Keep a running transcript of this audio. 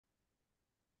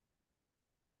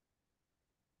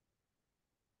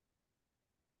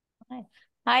Hi.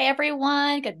 Hi,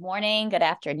 everyone. Good morning, good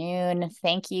afternoon.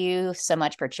 Thank you so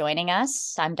much for joining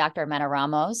us. I'm Dr. Mena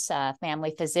Ramos,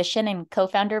 family physician and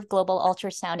co-founder of Global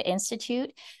Ultrasound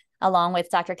Institute, along with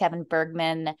Dr. Kevin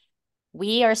Bergman.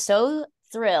 We are so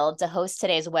thrilled to host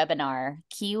today's webinar,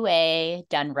 QA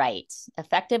Done Right,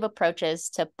 Effective Approaches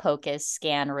to POCUS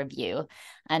Scan Review.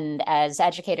 And as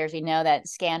educators, we know that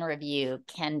scan review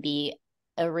can be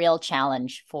a real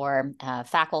challenge for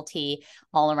faculty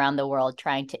all around the world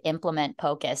trying to implement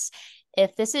POCUS.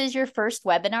 If this is your first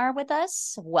webinar with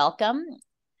us, welcome.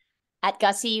 At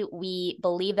Gussie, we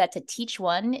believe that to teach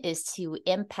one is to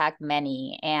impact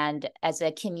many. And as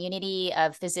a community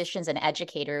of physicians and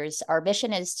educators, our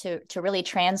mission is to really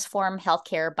transform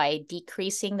healthcare by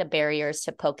decreasing the barriers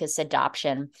to POCUS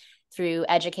adoption through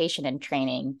education and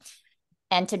training.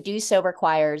 And to do so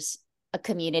requires a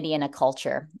community and a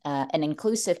culture, an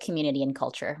inclusive community and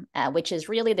culture, which is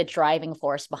really the driving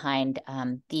force behind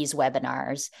these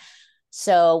webinars.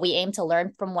 So we aim to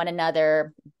learn from one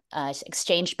another,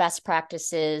 exchange best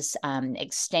practices,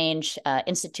 exchange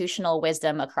institutional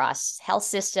wisdom across health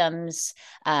systems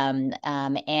and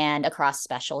across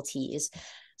specialties.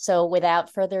 So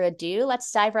without further ado, let's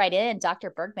dive right in. Dr.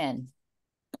 Bergman.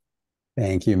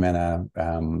 Thank you, Mena.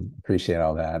 Appreciate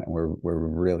all that. And we're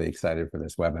really excited for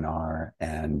this webinar,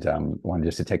 and wanted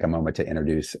just to take a moment to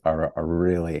introduce our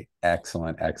really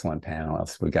excellent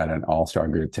panelists. We've got an all-star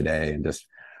group today, and just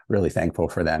really thankful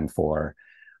for them for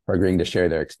agreeing to share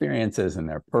their experiences and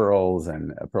their pearls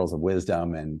of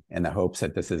wisdom, and in the hopes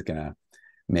that this is going to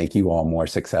make you all more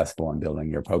successful in building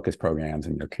your POCUS programs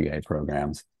and your QA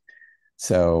programs.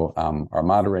 So our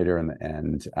moderator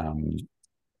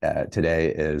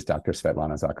today is Dr.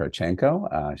 Svetlana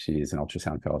Zakharchenko. She's an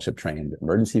ultrasound fellowship trained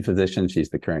emergency physician. She's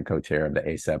the current co-chair of the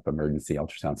ACEP Emergency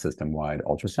Ultrasound System-wide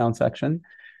Ultrasound Section.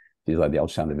 She's led the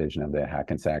ultrasound division of the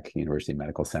Hackensack University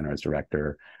Medical Center as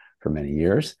director for many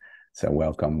years. So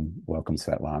welcome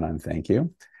Svetlana, and thank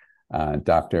you.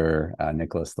 Dr.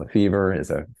 Nicholas Lefevre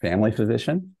is a family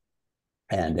physician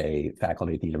and a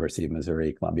faculty at the University of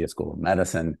Missouri Columbia School of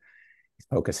Medicine.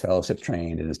 POCUS fellowship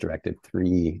trained and has directed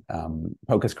three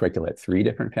POCUS curricula at 3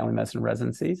 different family medicine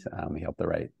residencies. He helped to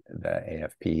write the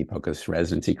AFP POCUS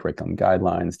residency curriculum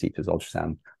guidelines, teaches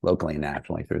ultrasound locally and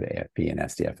nationally through the AFP and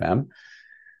SDFM.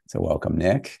 So welcome,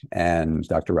 Nick. And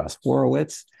Dr. Russ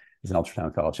Horowitz is an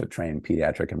ultrasound fellowship trained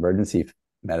pediatric emergency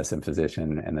medicine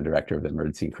physician and the director of the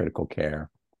emergency and critical care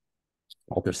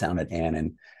ultrasound at Ann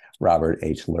and Robert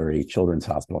H. Lurie Children's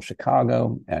Hospital,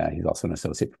 Chicago. He's also an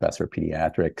associate professor of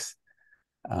pediatrics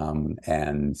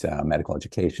and medical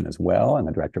education as well, and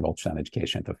the director of ultrasound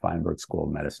education at the Feinberg School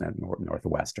of Medicine at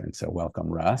Northwestern. So welcome,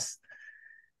 Russ.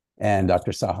 And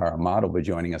Dr. Sahar Ahmad will be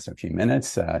joining us in a few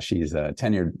minutes. She's a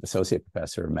tenured associate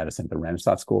professor of medicine at the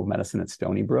Renstock School of Medicine at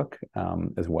Stony Brook,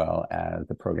 as well as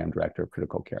the program director of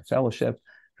critical care fellowship,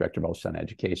 director of ultrasound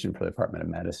education for the Department of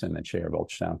Medicine, and chair of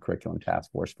ultrasound curriculum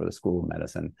task force for the School of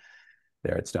Medicine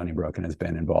there at Stony Brook, and has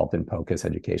been involved in POCUS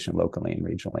education locally and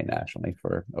regionally, nationally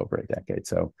for over a decade.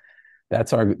 So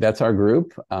that's our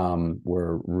group.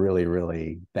 We're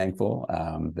really thankful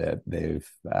that they've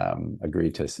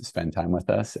agreed to spend time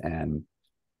with us and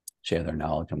share their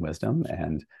knowledge and wisdom.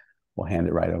 And we'll hand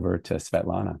it right over to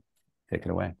Svetlana. Take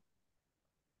it away.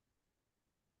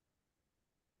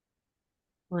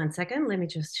 One second, let me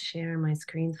just share my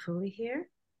screen fully here.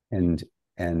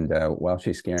 And while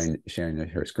she's sharing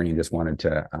her screen, just wanted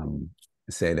to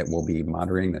say that we'll be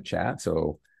monitoring the chat.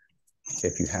 So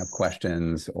if you have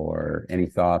questions or any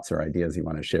thoughts or ideas you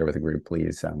want to share with the group,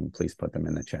 please put them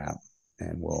in the chat,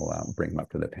 and we'll bring them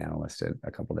up to the panelists at a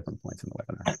couple different points in the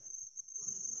webinar.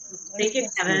 Thank you,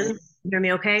 Kevin. You hear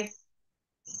me okay?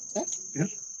 Yeah.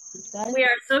 We are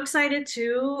so excited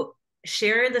to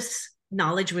share this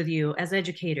knowledge with you as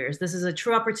educators. This is a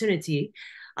true opportunity.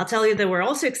 I'll tell you that we're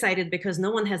also excited because no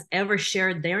one has ever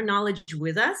shared their knowledge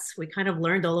with us. We kind of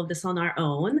learned all of this on our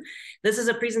own. This is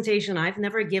a presentation I've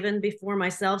never given before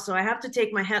myself, so I have to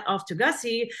take my hat off to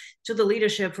Gussie, to the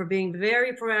leadership, for being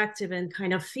very proactive and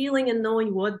kind of feeling and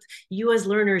knowing what you as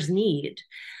learners need.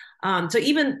 So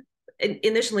even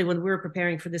initially, when we were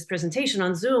preparing for this presentation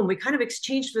on Zoom, we kind of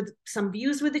exchanged some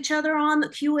views with each other on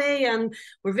QA, and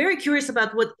we're very curious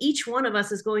about what each one of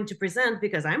us is going to present,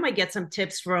 because I might get some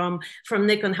tips from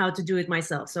Nick on how to do it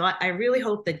myself. So I really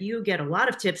hope that you get a lot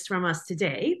of tips from us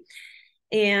today.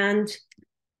 And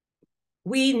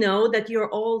we know that you're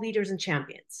all leaders and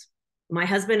champions. My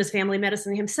husband is family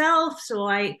medicine himself, so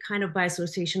I kind of by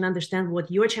association understand what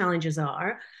your challenges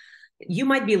are. You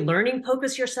might be learning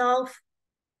POCUS yourself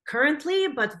currently,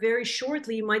 but very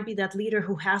shortly you might be that leader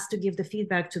who has to give the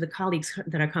feedback to the colleagues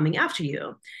that are coming after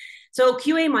you. So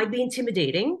QA might be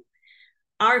intimidating.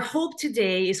 Our hope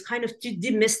today is kind of to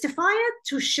demystify it,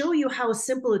 to show you how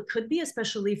simple it could be,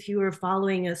 especially if you are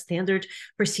following a standard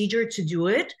procedure to do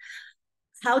it,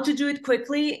 how to do it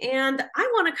quickly. And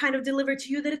I want to kind of deliver to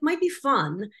you that it might be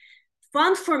fun.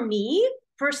 Fun for me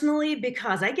personally,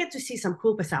 because I get to see some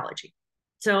cool pathology.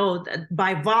 So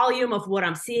by volume of what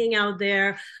I'm seeing out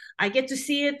there, I get to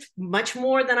see it much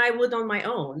more than I would on my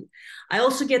own. I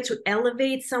also get to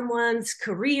elevate someone's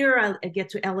career. I get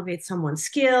to elevate someone's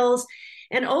skills,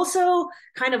 and also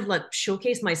kind of like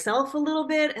showcase myself a little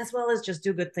bit, as well as just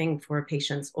do good thing for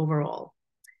patients overall.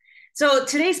 So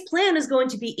today's plan is going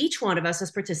to be each one of us as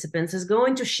participants is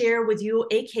going to share with you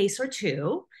a case or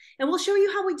two, and we'll show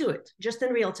you how we do it just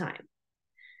in real time.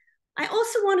 I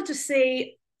also wanted to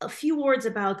say a few words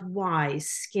about why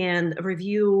scan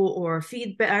review or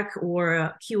feedback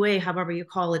or QA, however you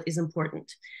call it, is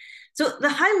important. So the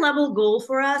high level goal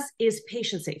for us is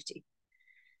patient safety.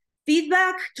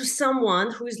 Feedback to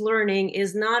someone who is learning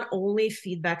is not only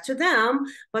feedback to them,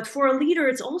 but for a leader,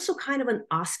 it's also kind of an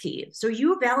OSCE. So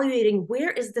you're evaluating where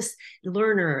is this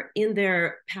learner in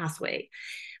their pathway?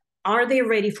 Are they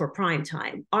ready for prime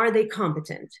time? Are they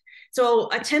competent?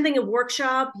 So attending a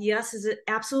workshop, yes, is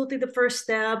absolutely the first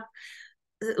step.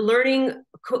 Learning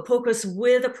POCUS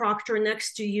with a proctor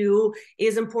next to you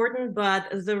is important, but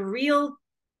the real,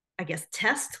 I guess,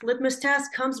 litmus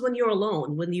test comes when you're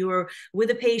alone, when you're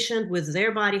with a patient, with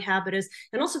their body habitus.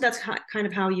 And also that's kind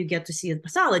of how you get to see the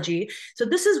pathology. So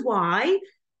this is why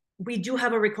we do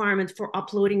have a requirement for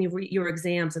uploading your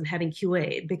exams and having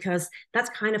QA, because that's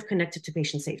kind of connected to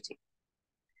patient safety.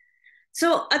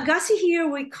 So at Gussie here,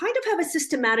 we kind of have a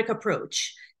systematic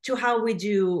approach to how we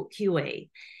do QA.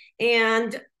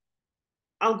 And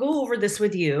I'll go over this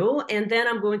with you, and then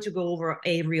I'm going to go over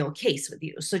a real case with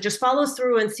you. So just follow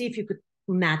through and see if you could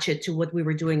match it to what we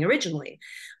were doing originally.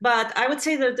 But I would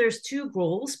say that there's two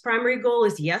goals. Primary goal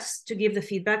is, yes, to give the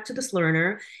feedback to this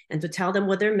learner and to tell them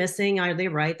what they're missing. Are they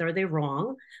right? Are they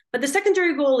wrong? But the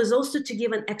secondary goal is also to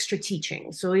give an extra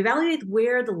teaching. So evaluate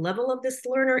where the level of this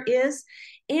learner is,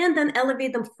 and then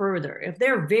elevate them further. If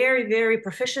they're very, very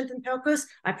proficient in POCUS,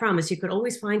 I promise you could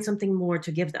always find something more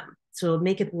to give them. So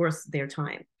make it worth their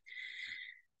time.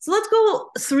 So let's go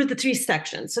through the three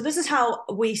sections. So this is how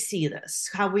we see this,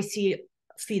 how we see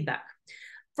feedback.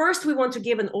 First, we want to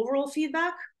give an overall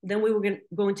feedback. Then we were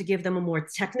going to give them a more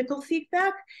technical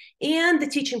feedback and the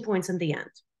teaching points in the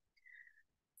end.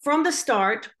 From the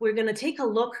start, we're going to take a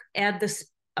look at this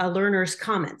learner's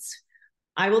comments.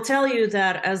 I will tell you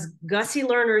that as Gussie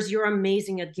learners, you're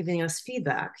amazing at giving us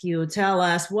feedback. You tell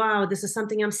us, wow, this is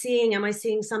something I'm seeing. Am I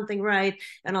seeing something right?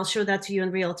 And I'll show that to you in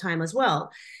real time as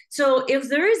well. So if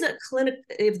there is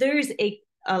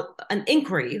an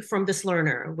inquiry from this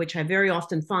learner, which I very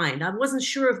often find, I wasn't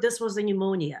sure if this was a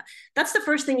pneumonia. That's the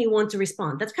first thing you want to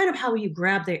respond. That's kind of how you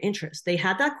grab their interest. They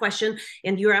had that question,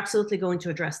 and you're absolutely going to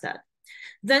address that.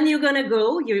 Then you're going to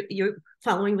go, you're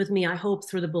following with me, I hope,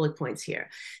 through the bullet points here.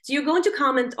 So you're going to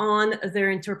comment on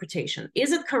their interpretation.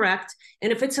 Is it correct?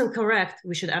 And if it's incorrect,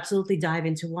 we should absolutely dive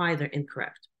into why they're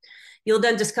incorrect. You'll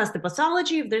then discuss the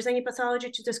pathology, if there's any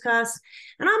pathology to discuss.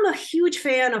 And I'm a huge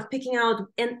fan of picking out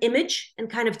an image and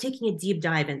kind of taking a deep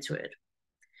dive into it.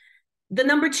 The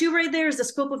number two right there is the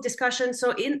scope of discussion.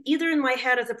 So either in my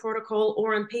head as a protocol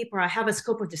or on paper, I have a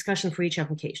scope of discussion for each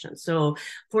application. So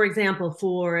for example,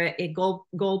 for a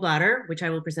gallbladder, which I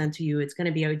will present to you, it's going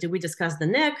to be, did we discuss the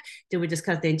neck? Did we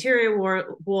discuss the interior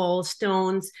wall,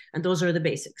 stones? And those are the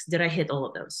basics. Did I hit all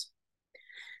of those?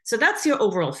 So that's your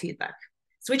overall feedback.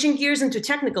 Switching gears into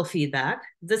technical feedback,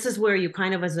 this is where you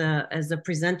kind of as a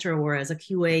presenter or as a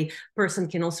QA person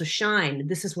can also shine.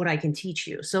 This is what I can teach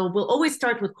you. So we'll always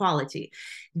start with quality.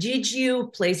 Did you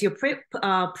place your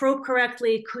probe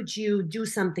correctly? Could you do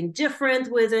something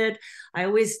different with it? I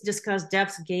always discuss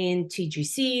depth gain,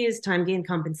 TGCs, time gain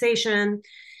compensation,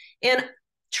 and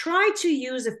try to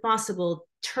use, if possible,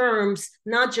 terms,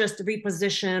 not just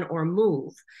reposition or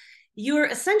move. You're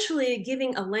essentially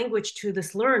giving a language to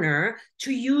this learner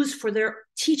to use for their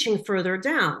teaching further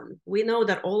down. We know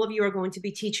that all of you are going to be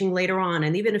teaching later on.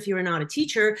 And even if you're not a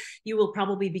teacher, you will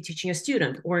probably be teaching a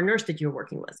student or a nurse that you're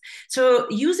working with. So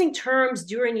using terms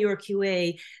during your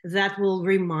QA that will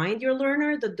remind your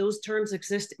learner that those terms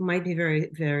exist might be very,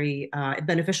 very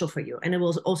beneficial for you. And it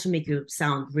will also make you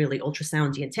sound really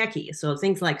ultrasoundy and techy. So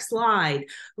things like slide,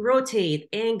 rotate,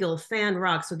 angle, fan,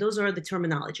 rock. So those are the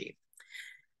terminology.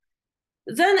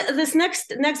 Then this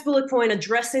next bullet point,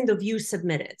 addressing the views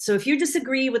submitted. So if you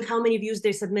disagree with how many views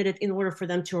they submitted in order for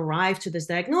them to arrive to this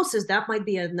diagnosis, that might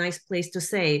be a nice place to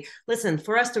say, listen,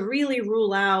 for us to really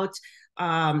rule out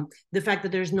the fact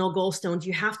that there's no gallstones,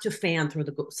 you have to fan through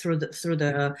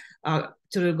the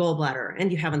gallbladder,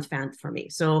 and you haven't fanned for me.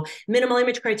 So minimal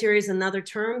image criteria is another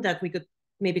term that we could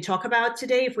maybe talk about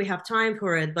today if we have time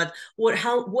for it. But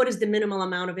what is the minimal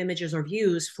amount of images or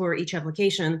views for each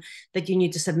application that you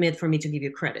need to submit for me to give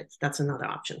you credit? That's another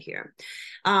option here.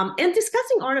 And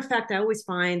discussing artifact, I always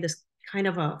find this kind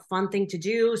of a fun thing to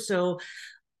do. So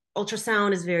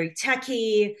ultrasound is very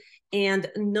techy, and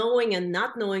knowing and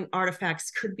not knowing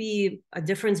artifacts could be a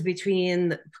difference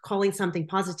between calling something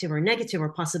positive or negative, or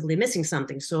possibly missing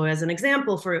something. So as an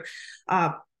example, for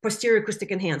posterior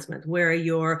acoustic enhancement, where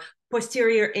your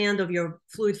posterior end of your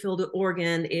fluid-filled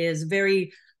organ is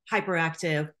very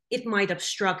hyperactive, it might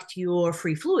obstruct your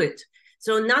free fluid.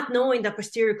 So not knowing that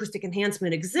posterior acoustic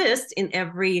enhancement exists in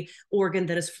every organ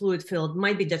that is fluid-filled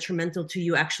might be detrimental to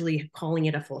you actually calling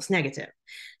it a false negative.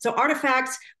 So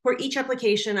artifacts for each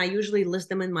application, I usually list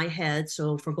them in my head.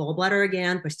 So for gallbladder,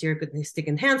 again, posterior acoustic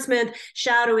enhancement,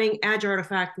 shadowing, edge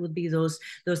artifact would be those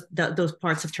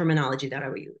parts of terminology that I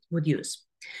would use.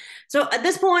 So at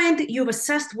this point, you've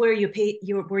assessed where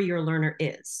your learner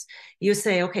is. You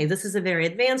say, okay, this is a very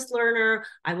advanced learner.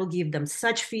 I will give them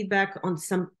such feedback on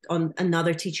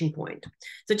another teaching point.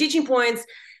 So teaching points,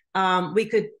 we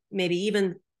could maybe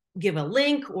even give a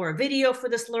link or a video for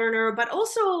this learner, but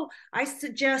also I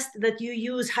suggest that you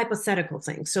use hypothetical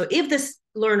things. So if this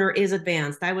learner is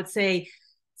advanced, I would say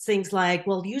things like,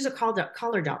 well, use a color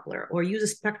Doppler, or use a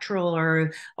spectral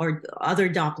or other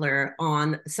Doppler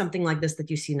on something like this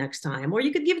that you see next time. Or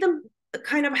you could give them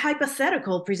kind of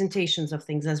hypothetical presentations of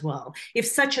things as well. If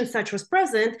such and such was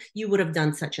present, you would have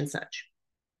done such and such.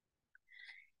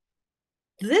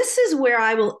 This is where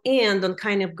I will end on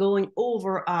kind of going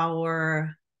over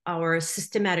our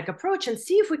systematic approach and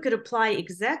see if we could apply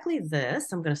exactly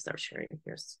this. I'm going to start sharing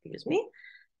here, excuse me.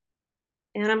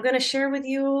 And I'm going to share with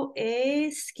you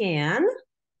a scan.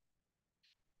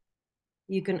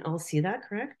 You can all see that,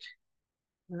 correct?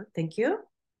 Thank you.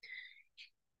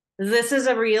 This is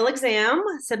a real exam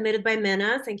submitted by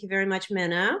Minna. Thank you very much,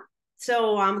 Minna.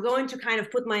 So I'm going to kind of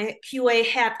put my QA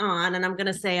hat on, and I'm going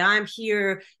to say I'm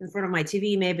here in front of my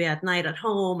TV, maybe at night at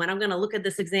home, and I'm going to look at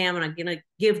this exam, and I'm going to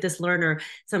give this learner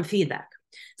some feedback.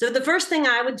 So the first thing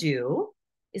I would do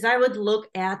is I would look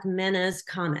at Minna's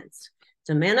comments.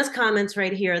 So Minna's comments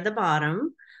right here at the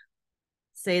bottom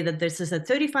say that this is a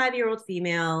 35-year-old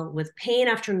female with pain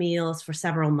after meals for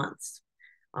several months.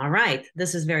 All right,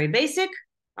 this is very basic.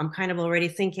 I'm kind of already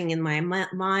thinking in my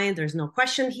mind, there's no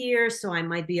question here, so I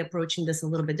might be approaching this a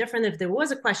little bit different if there was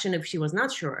a question, if she was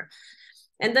not sure.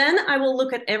 And then I will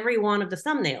look at every one of the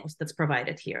thumbnails that's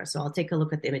provided here. So I'll take a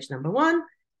look at the image number 1.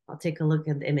 I'll take a look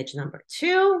at the image number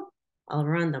 2. I'll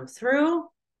run them through.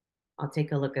 I'll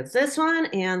take a look at this one.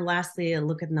 And lastly, a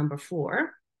look at number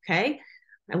 4, okay?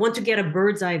 I want to get a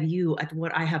bird's eye view at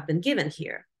what I have been given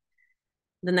here.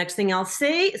 The next thing I'll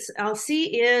see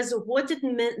is, what did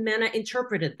Minna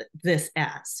interpret this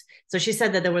as? So she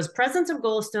said that there was presence of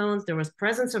gallstones, there was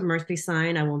presence of Murphy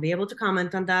sign. I won't be able to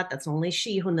comment on that. That's only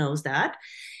she who knows that.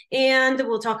 And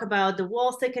we'll talk about the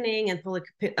wall thickening and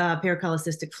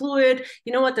pericholecystic fluid.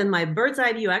 You know what? In my bird's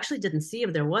eye view, I actually didn't see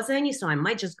if there was any, so I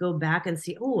might just go back and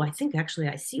see, oh, I think actually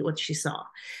I see what she saw.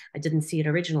 I didn't see it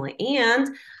originally. And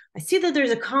I see that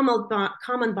there's a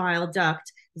common bile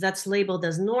duct that's labeled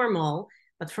as normal.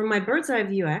 But from my bird's eye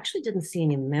view, I actually didn't see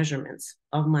any measurements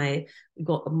of my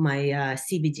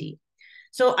CBD.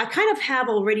 So I kind of have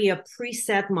already a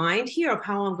preset mind here of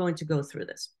how I'm going to go through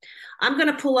this. I'm going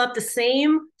to pull up the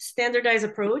same standardized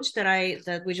approach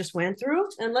that we just went through,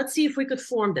 and let's see if we could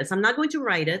form this. I'm not going to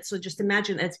write it, so just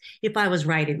imagine it's if I was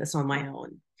writing this on my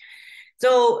own.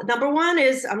 So number 1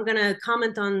 is I'm going to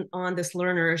comment on this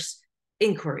learner's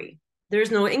inquiry. There's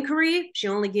no inquiry. She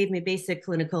only gave me basic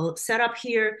clinical setup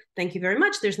here. Thank you very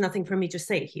much. There's nothing for me to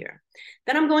say here.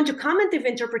 Then I'm going to comment if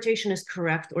interpretation is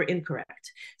correct or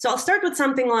incorrect. So I'll start with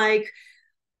something like,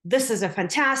 this is a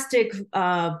fantastic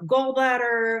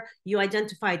gallbladder. You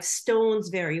identified stones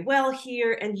very well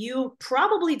here, and you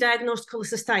probably diagnosed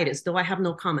cholecystitis, though I have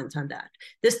no comment on that.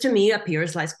 This to me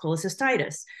appears like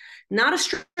cholecystitis. Not a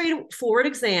straightforward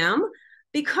exam,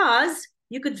 because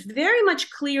you could very much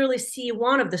clearly see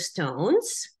one of the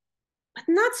stones, but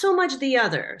not so much the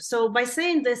other. So by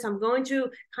saying this, I'm going to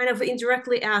kind of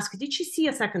indirectly ask, did she see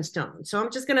a second stone? So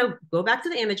I'm just going to go back to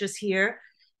the images here.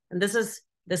 And this is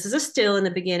a still in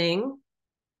the beginning.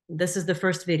 This is the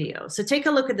first video. So take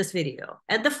a look at this video.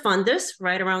 At the fundus,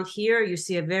 right around here, you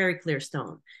see a very clear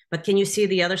stone. But can you see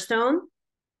the other stone?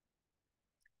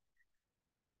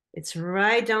 It's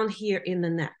right down here in the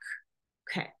neck.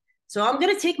 Okay. So I'm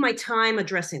going to take my time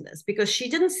addressing this because she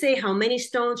didn't say how many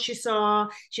stones she saw.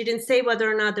 She didn't say whether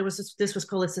or not this was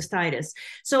cholecystitis.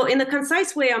 So in a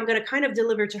concise way, I'm going to kind of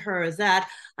deliver to her is that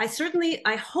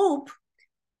I hope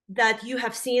that you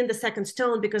have seen the second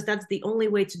stone because that's the only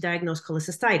way to diagnose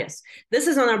cholecystitis. This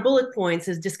is on our bullet points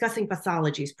is discussing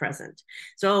pathologies present.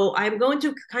 So I'm going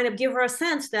to kind of give her a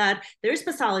sense that there's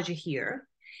pathology here.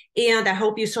 And I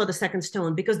hope you saw the second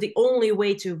stone because the only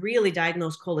way to really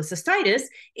diagnose cholecystitis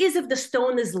is if the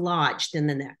stone is lodged in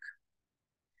the neck.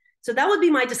 So that would be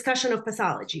my discussion of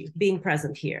pathology being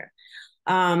present here.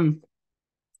 I'm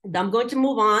going to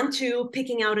move on to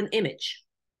picking out an image.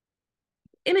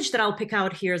 Image that I'll pick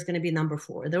out here is going to be number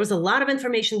 4. There was a lot of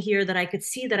information here that I could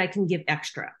see that I can give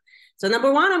extra. So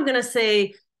number 1, I'm going to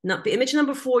say, image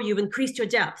number 4, you've increased your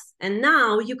depth. And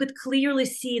now you could clearly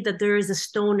see that there is a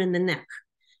stone in the neck.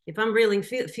 If I'm really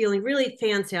feeling really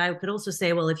fancy, I could also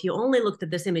say, well, if you only looked at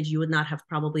this image, you would not have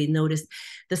probably noticed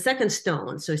the second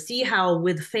stone. So see how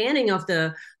with fanning of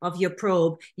your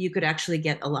probe, you could actually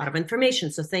get a lot of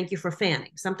information. So thank you for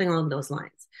fanning, something along those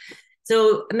lines.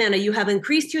 So Amanda, you have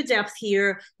increased your depth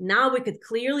here. Now we could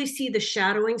clearly see the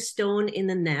shadowing stone in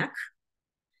the neck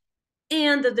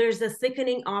and that there's a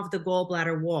thickening of the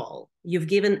gallbladder wall. You've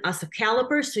given us a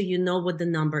caliper so you know what the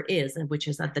number is, which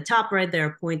is at the top right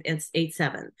there,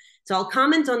 0.87. So I'll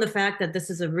comment on the fact that this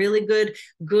is a really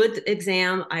good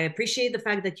exam. I appreciate the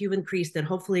fact that you've increased it.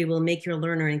 Hopefully it will make your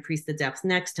learner increase the depth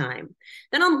next time.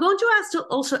 Then I'm going to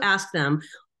also ask them,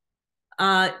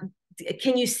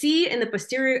 can you see in the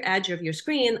posterior edge of your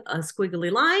screen a squiggly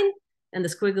line? And the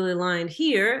squiggly line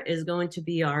here is going to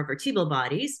be our vertebral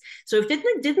bodies. So if they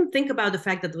didn't think about the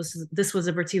fact that this was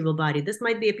a vertebral body, this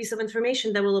might be a piece of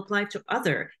information that will apply to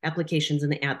other applications in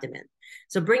the abdomen.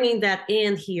 So bringing that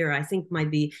in here, I think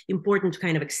might be important to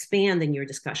kind of expand in your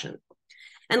discussion.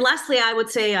 And lastly, I would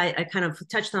say, I kind of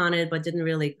touched on it, but didn't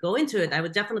really go into it. I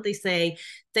would definitely say,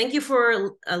 thank you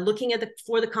for looking at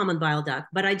for the common bile duct,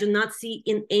 but I do not see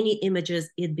in any images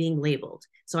it being labeled.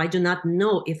 So I do not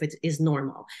know if it is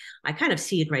normal. I kind of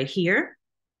see it right here.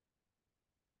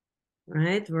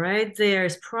 Right there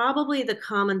is probably the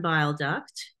common bile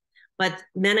duct, but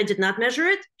Mena did not measure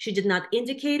it. She did not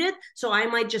indicate it. So I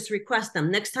might just request them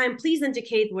next time, please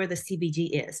indicate where the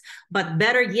CBD is, but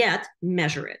better yet,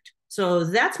 measure it. So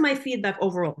that's my feedback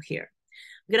overall here.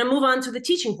 I'm going to move on to the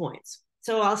teaching points.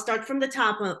 So I'll start from the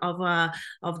top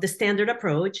of the standard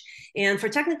approach. And for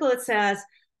technical, it says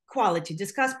quality,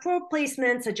 discuss probe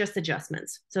placement, suggest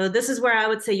adjustments. So this is where I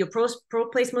would say your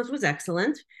probe placement was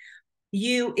excellent.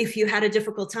 If you had a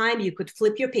difficult time, you could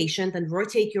flip your patient and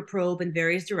rotate your probe in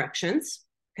various directions.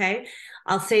 Okay.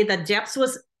 I'll say that depth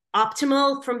was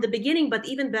optimal from the beginning, but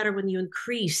even better when you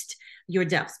increased your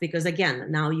depth, because again,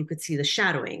 now you could see the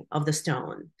shadowing of the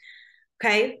stone.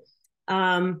 Okay.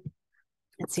 Let's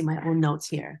see my own notes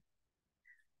here.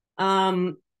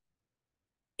 And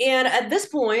at this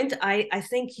point, I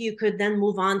think you could then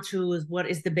move on to what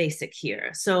is the basic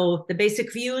here. So the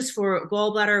basic views for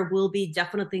gallbladder will be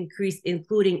definitely increased,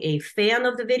 including a fan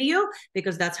of the video,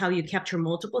 because that's how you capture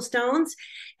multiple stones,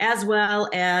 as well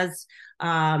as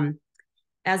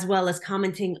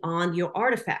commenting on your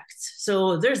artifacts.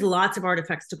 So there's lots of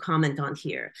artifacts to comment on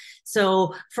here.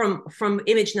 So from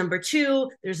image number 2,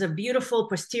 there's a beautiful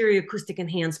posterior acoustic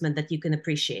enhancement that you can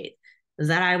appreciate.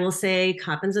 That I will say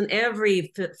happens in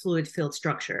every fluid filled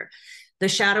structure. The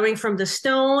shadowing from the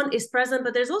stone is present,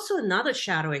 but there's also another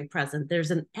shadowing present. There's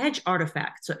an edge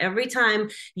artifact. So every time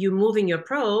you're moving your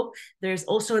probe, there's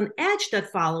also an edge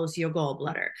that follows your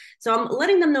gallbladder. So I'm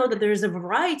letting them know that there's a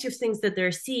variety of things that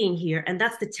they're seeing here, and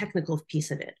that's the technical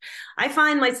piece of it. I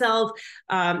find myself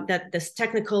that this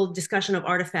technical discussion of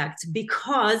artifacts,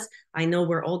 because I know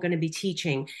we're all going to be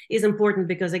teaching, is important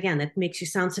because, again, it makes you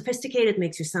sound sophisticated,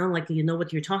 makes you sound like you know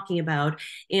what you're talking about,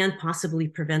 and possibly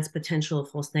prevents potential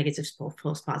false negatives,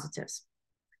 false positives.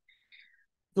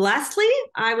 Lastly,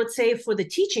 I would say for the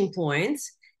teaching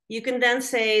points, you can then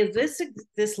say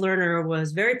this learner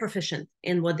was very proficient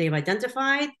in what they've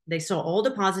identified. They saw all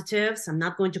the positives. I'm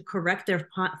not going to correct their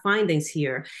findings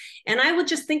here. And I would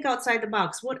just think outside the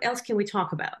box. What else can we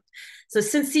talk about? So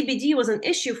since CBD was an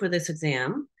issue for this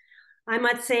exam, I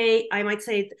might say,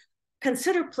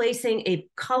 consider placing a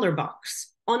color box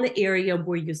on the area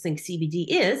where you think CBD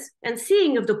is and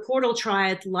seeing if the portal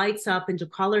triad lights up into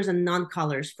colors and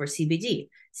non-colors for CBD.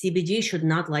 CBD should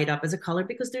not light up as a color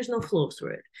because there's no flow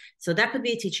through it. So that could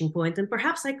be a teaching point. And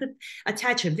perhaps I could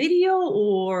attach a video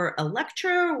or a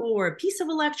lecture or a piece of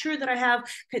a lecture that I have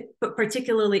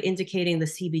particularly indicating the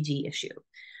CBD issue.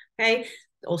 Okay.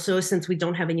 Also, since we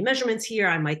don't have any measurements here,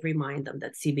 I might remind them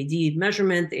that CBD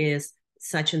measurement is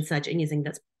such and such, anything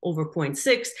that's over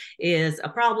 0.6 is a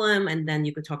problem. And then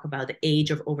you could talk about the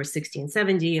age of over 60 and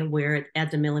 70, where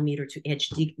at the millimeter to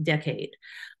inch decade.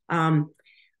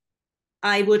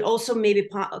 I would also maybe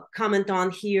comment on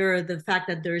here the fact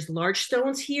that there's large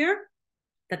stones here,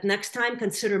 that next time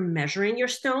consider measuring your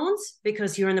stones,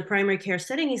 because you're in the primary care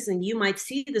settings and you might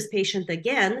see this patient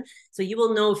again. So you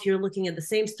will know if you're looking at the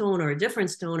same stone or a different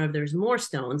stone, or if there's more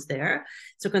stones there.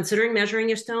 So considering measuring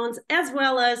your stones, as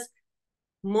well as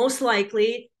most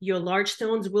likely your large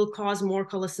stones will cause more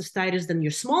cholecystitis than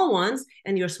your small ones,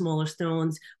 and your smaller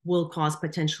stones will cause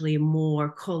potentially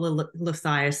more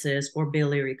cholelithiasis or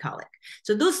biliary colic.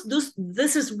 So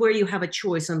this is where you have a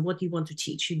choice on what you want to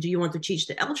teach. Do you want to teach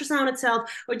the ultrasound itself,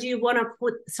 or do you want to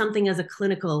put something as a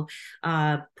clinical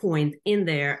point in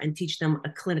there and teach them a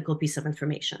clinical piece of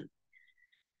information?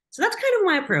 So that's kind of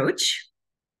my approach.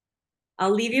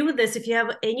 I'll leave you with this. If you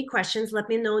have any questions, let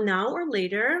me know now or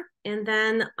later. And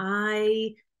then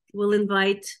I will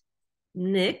invite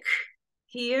Nick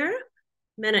here.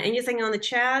 Mena, anything on the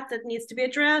chat that needs to be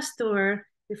addressed, or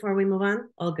before we move on?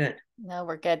 All good. No,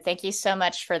 we're good. Thank you so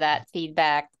much for that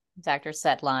feedback, Dr.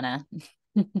 Svetlana.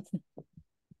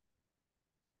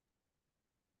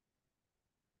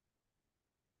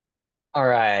 All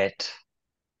right.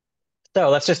 So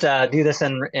let's just do this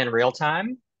in real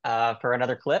time for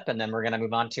another clip, and then we're going to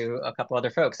move on to a couple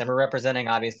other folks. And we're representing,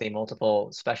 obviously,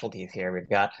 multiple specialties here. We've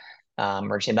got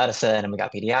emergency medicine, and we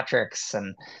got pediatrics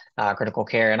and critical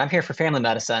care. And I'm here for family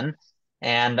medicine.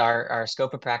 And our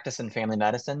scope of practice in family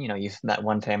medicine, you know, you've met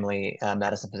one family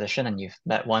medicine physician and you've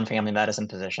met one family medicine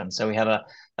physician. So we have a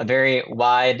very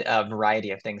wide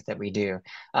variety of things that we do.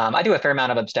 I do a fair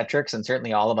amount of obstetrics, and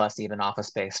certainly all of us, even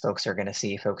office-based folks, are going to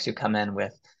see folks who come in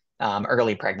with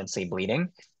early pregnancy bleeding.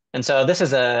 And so this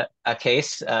is a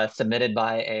case submitted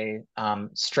by a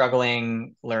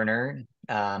struggling learner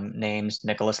named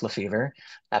Nicholas Lefevre,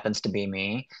 happens to be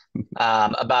me,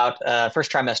 about a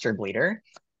first trimester bleeder.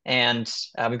 And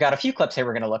we've got a few clips here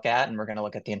we're going to look at, and we're going to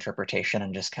look at the interpretation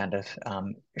and just kind of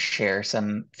share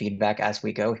some feedback as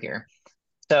we go here.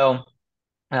 So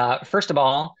first of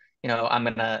all, you know, I'm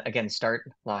going to, again, start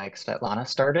like Svetlana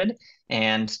started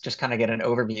and just kind of get an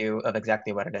overview of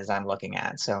exactly what it is I'm looking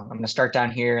at. So I'm going to start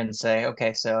down here and say,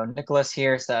 okay, so Nicholas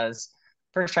here says,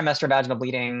 first trimester vaginal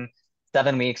bleeding,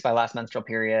 7 weeks by last menstrual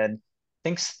period,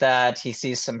 thinks that he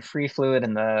sees some free fluid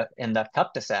in the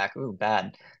cup to sac. Ooh,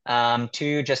 bad.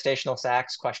 2 gestational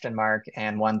sacs, question mark,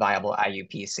 and 1 viable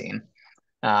IUP seen.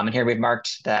 And here we've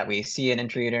marked that we see an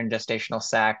intrauterine gestational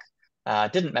sac.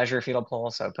 Didn't measure fetal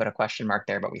pulse, so I put a question mark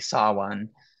there, but we saw one.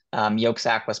 Yolk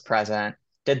sac was present.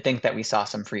 Did think that we saw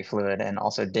some free fluid, and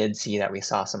also did see that we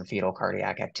saw some fetal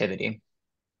cardiac activity.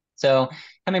 So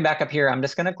coming back up here, I'm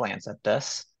just going to glance at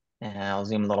this, and I'll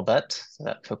zoom a little bit so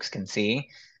that folks can see.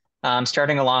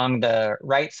 Starting along the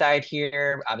right side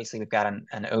here, obviously we've got an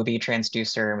OB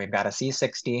transducer, and we've got a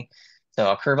C60,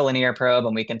 so a curvilinear probe,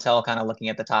 and we can tell kind of looking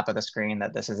at the top of the screen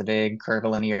that this is a big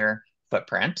curvilinear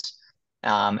footprint,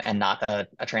 and not a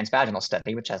transvaginal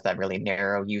study, which has that really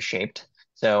narrow U-shaped.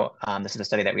 So this is a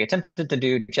study that we attempted to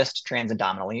do just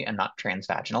transabdominally and not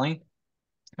transvaginally.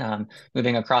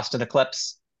 Moving across to the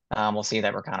clips, we'll see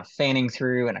that we're kind of fanning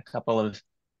through in a couple of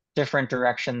different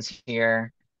directions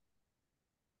here.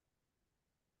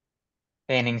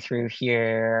 Fanning through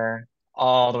here,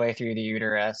 all the way through the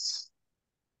uterus.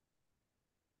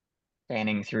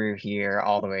 Fanning through here,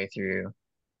 all the way through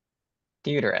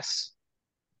the uterus.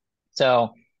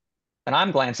 So when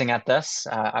I'm glancing at this,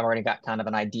 I've already got kind of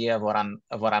an idea of what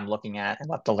I'm looking at and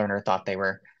what the learner thought they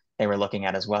were looking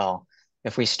at as well.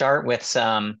 If we start with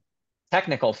some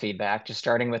technical feedback, just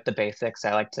starting with the basics,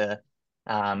 I like to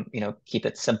keep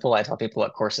it simple. I tell people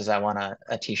at courses I want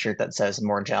a t-shirt that says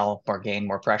more gel, more gain,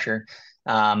 more pressure,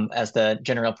 as the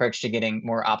general approach to getting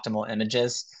more optimal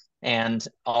images. And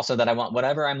also that I want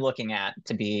whatever I'm looking at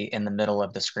to be in the middle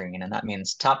of the screen. And that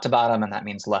means top to bottom, and that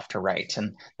means left to right.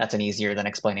 And that's an easier than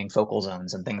explaining focal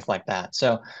zones and things like that.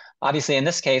 So obviously in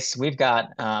this case, we've got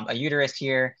a uterus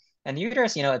here. And the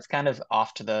uterus, it's kind of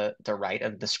off to the right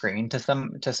of the screen to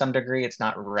some degree. It's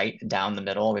not right down the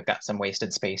middle. We've got some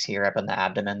wasted space here up in the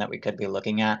abdomen that we could be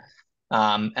looking at.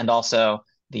 And also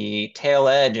the tail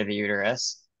edge of the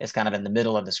uterus is kind of in the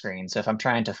middle of the screen. So if I'm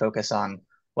trying to focus on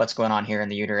what's going on here in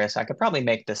the uterus, I could probably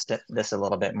make this a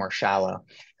little bit more shallow.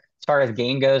 As far as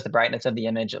gain goes, the brightness of the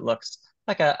image, it looks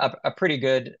like a pretty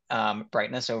good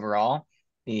brightness overall.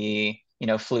 The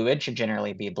fluid should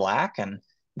generally be black, and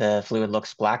the fluid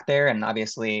looks black there. And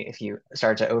obviously, if you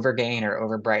start to overgain or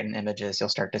overbrighten images, you'll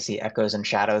start to see echoes and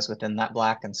shadows within that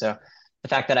black. And so the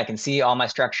fact that I can see all my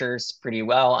structures pretty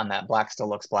well and that black still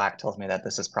looks black tells me that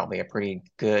this is probably a pretty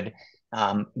good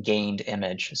gained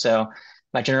image. So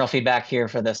my general feedback here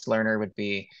for this learner would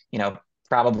be,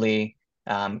 probably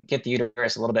get the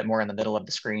uterus a little bit more in the middle of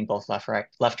the screen, both left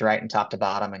to right, and top to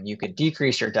bottom, and you could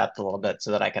decrease your depth a little bit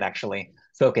so that I could actually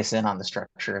focus in on the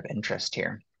structure of interest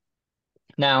here.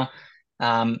 Now,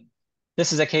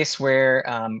 this is a case where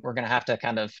we're going to have to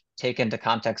kind of take into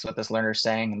context what this learner's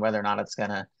saying and whether or not it's going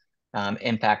to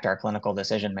impact our clinical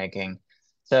decision making.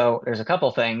 So there's a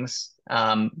couple things.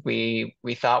 We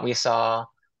thought we saw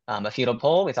a fetal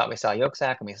pole, we thought we saw a yolk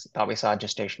sac, and we thought we saw a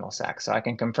gestational sac. So I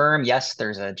can confirm, yes,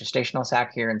 there's a gestational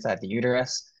sac here inside the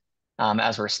uterus.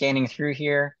 As we're scanning through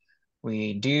here,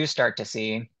 we do start to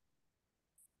see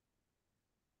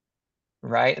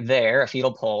right there a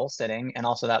fetal pole sitting, and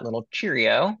also that little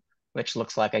Cheerio, which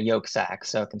looks like a yolk sac.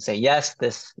 So it can say, yes,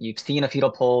 you've seen a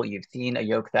fetal pole, you've seen a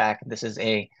yolk sac. This is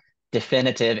a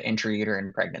definitive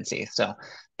intrauterine pregnancy. So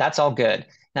that's all good.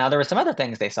 Now, there were some other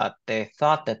things they thought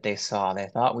that they saw. They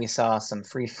thought we saw some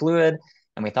free fluid,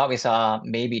 and we thought we saw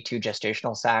maybe 2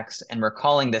 gestational sacs, and we're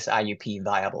calling this IUP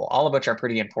viable, all of which are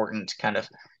pretty important kind of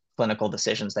clinical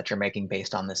decisions that you're making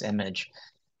based on this image.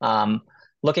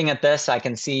 Looking at this, I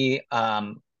can see,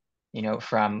 from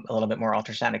a little bit more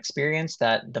ultrasound experience,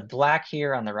 that the black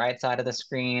here on the right side of the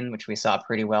screen, which we saw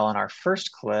pretty well in our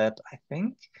first clip, I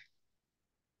think.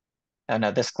 Oh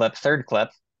no, this clip, third clip.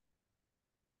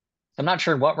 I'm not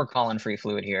sure what we're calling free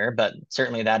fluid here, but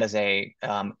certainly that is a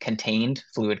contained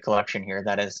fluid collection here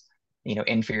that is,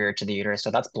 inferior to the uterus.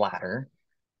 So that's bladder.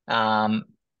 And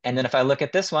then if I look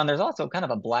at this one, there's also kind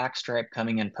of a black stripe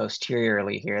coming in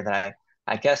posteriorly here that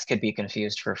I guess could be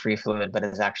confused for free fluid, but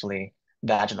is actually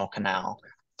vaginal canal.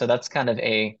 So that's kind of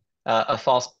a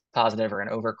false positive or an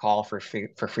overcall for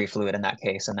free fluid in that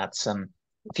case. And that's some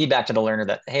feedback to the learner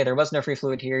that, hey, there was no free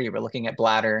fluid here. You were looking at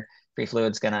bladder. Free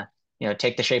fluid's gonna,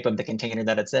 take the shape of the container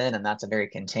that it's in, and that's a very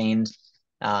contained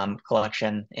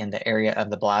collection in the area of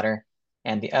the bladder.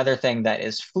 And the other thing that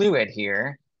is fluid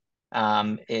here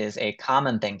is a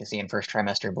common thing to see in first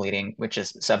trimester bleeding, which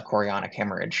is subchorionic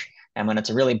hemorrhage. And when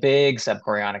it's a really big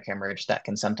subchorionic hemorrhage, that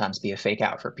can sometimes be a fake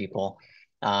out for people,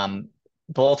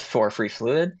 both for free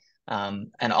fluid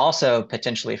and also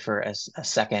potentially for a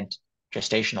second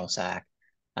gestational sac.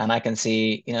 And I can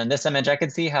see, in this image, I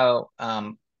could see how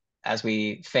as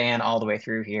we fan all the way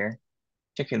through here,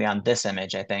 particularly on this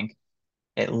image, I think,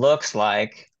 it looks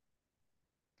like,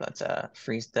 let's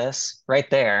freeze this right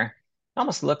there.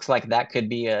 Almost looks like that could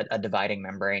be a dividing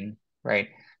membrane, right?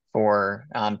 For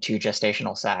 2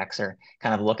 gestational sacs, or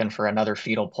kind of looking for another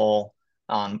fetal pole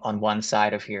on one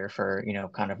side of here for,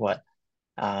 kind of what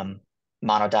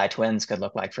monodi twins could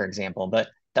look like, for example. But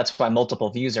that's why multiple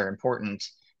views are important.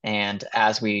 And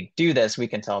as we do this, we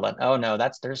can tell that, oh no,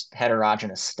 there's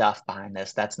heterogeneous stuff behind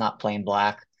this. That's not plain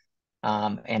black.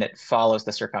 And it follows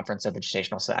the circumference of the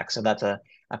gestational sac. So that's a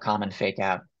common fake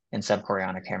out in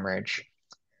subchorionic hemorrhage.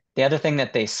 The other thing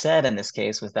that they said in this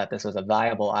case was that this was a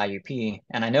viable IUP.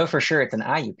 And I know for sure it's an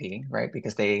IUP, right?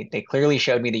 Because they clearly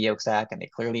showed me the yolk sac, and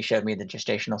they clearly showed me the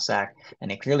gestational sac,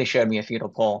 and they clearly showed me a fetal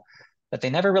pole, but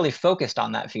they never really focused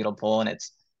on that fetal pole. And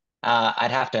it's, I'd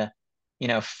have to,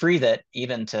 freeze it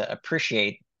even to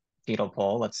appreciate fetal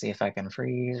pole. Let's see if I can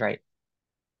freeze, right?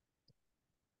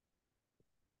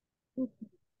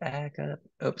 Back up.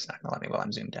 Oops, not gonna let me while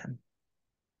I'm zoomed in.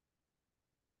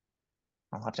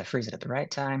 I'll have to freeze it at the right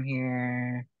time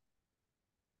here.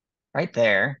 Right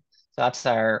there. So that's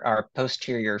our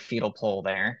posterior fetal pole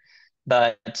there.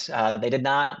 But they did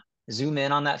not zoom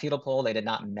in on that fetal pole. They did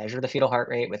not measure the fetal heart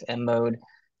rate with M mode.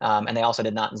 And they also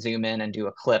did not zoom in and do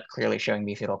a clip clearly showing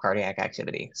me fetal cardiac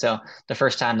activity. So the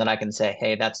first time that I can say,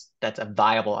 hey, that's a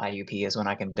viable IUP is when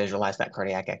I can visualize that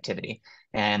cardiac activity.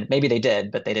 And maybe they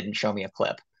did, but they didn't show me a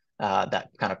clip that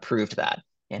kind of proved that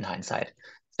in hindsight.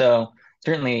 So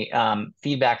certainly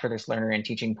feedback for this learner and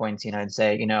teaching points, I'd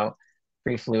say,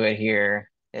 free fluid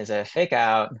here is a fake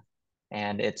out,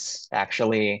 and it's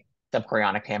actually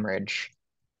subchorionic hemorrhage.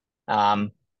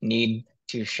 Need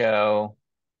to show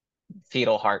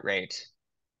fetal heart rate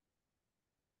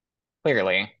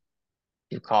clearly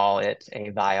to call it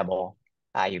a viable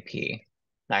IUP.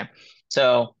 Right?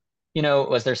 So,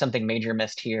 was there something major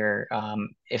missed here?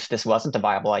 If this wasn't a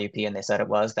viable IUP and they said it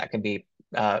was, that could be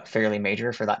fairly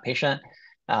major for that patient.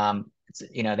 They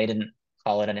didn't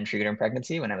call it an intrauterine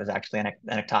pregnancy when it was actually an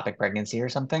ectopic pregnancy or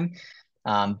something.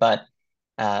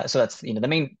 So that's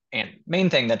the main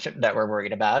thing that we're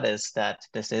worried about is that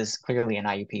this is clearly an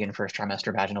IUP in first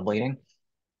trimester vaginal bleeding.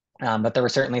 But there were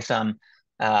certainly some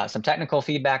technical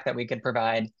feedback that we could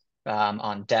provide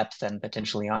on depth and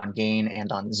potentially on gain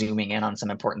and on zooming in on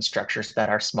some important structures that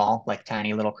are small, like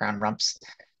tiny little crown rumps,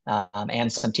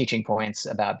 and some teaching points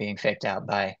about being faked out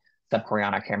by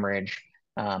subchorionic hemorrhage,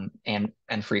 and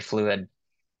free fluid,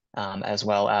 as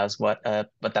well as what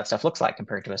that stuff looks like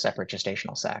compared to a separate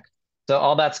gestational sac. So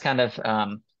all that's kind of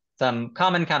some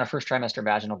common kind of first trimester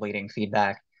vaginal bleeding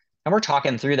feedback. And we're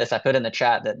talking through this. I put in the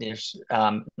chat that there's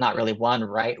not really one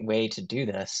right way to do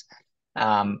this.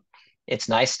 It's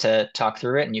nice to talk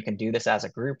through it, and you can do this as a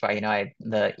group.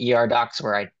 The ER docs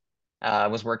where I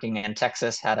was working in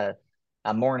Texas had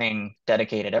a morning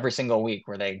dedicated every single week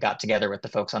where they got together with the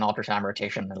folks on ultrasound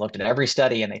rotation. They looked at every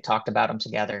study and they talked about them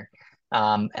together.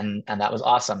 And that was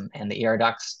awesome. And the ER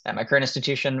docs at my current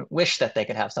institution wish that they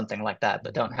could have something like that,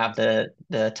 but don't have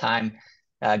the time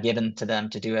given to them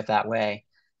to do it that way.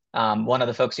 One of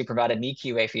the folks who provided me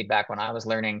QA feedback when I was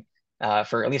learning,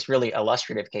 for at least really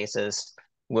illustrative cases,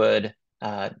 would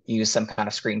use some kind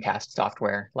of screencast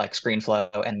software like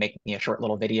ScreenFlow and make me a short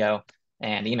little video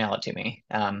and email it to me.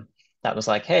 That was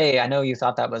like, hey, I know you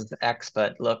thought that was X,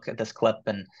 but look at this clip,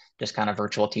 and just kind of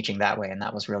virtual teaching that way. And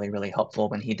that was really, really helpful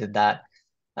when he did that.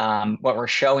 What we're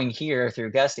showing here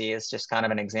through Gussie is just kind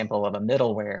of an example of a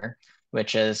middleware,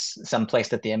 which is some place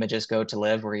that the images go to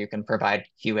live, where you can provide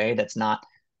QA that's not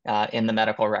in the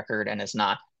medical record and is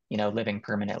not, living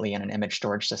permanently in an image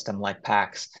storage system like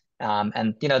PACS.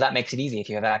 And that makes it easy if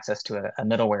you have access to a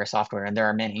middleware software, and there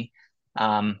are many.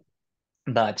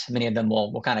 But many of them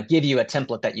will kind of give you a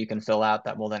template that you can fill out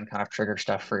that will then kind of trigger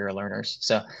stuff for your learners.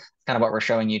 So kind of what we're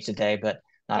showing you today, but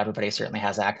not everybody certainly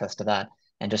has access to that.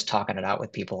 And just talking it out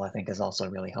with people, I think, is also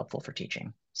really helpful for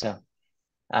teaching. So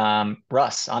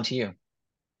Russ, on to you.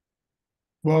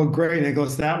 Well, great,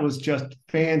 Nicholas. That was just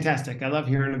fantastic. I love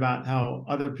hearing about how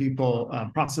other people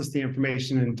process the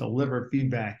information and deliver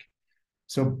feedback.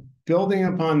 So building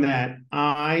upon that,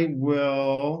 I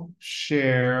will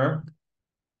share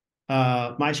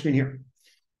my screen here.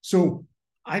 So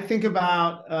I think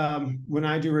about when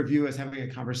I do review as having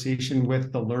a conversation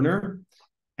with the learner.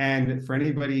 And for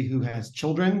anybody who has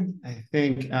children, I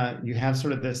think you have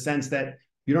sort of the sense that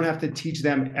you don't have to teach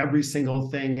them every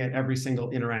single thing at every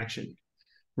single interaction,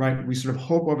 right? We sort of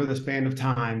hope over the span of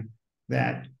time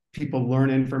that people learn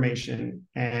information,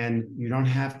 and you don't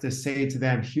have to say to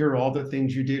them, here are all the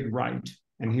things you did right,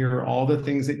 and here are all the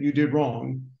things that you did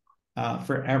wrong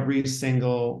for every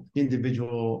single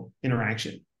individual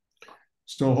interaction.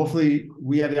 So hopefully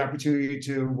we have the opportunity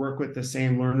to work with the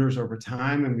same learners over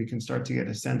time, and we can start to get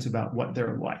a sense about what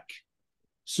they're like.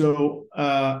 So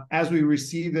as we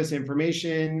receive this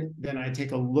information, then I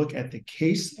take a look at the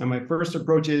case, and my first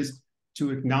approach is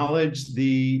to acknowledge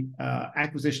the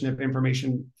acquisition of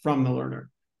information from the learner.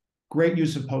 Great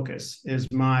use of POCUS is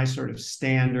my sort of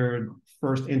standard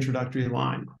first introductory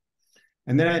line.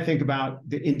 And then I think about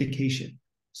the indication.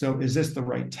 So is this the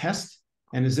right test?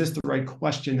 And is this the right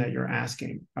question that you're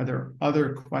asking? Are there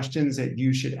other questions that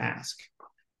you should ask?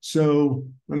 So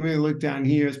let me look down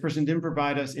here. This person didn't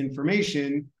provide us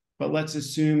information, but let's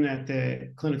assume that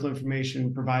the clinical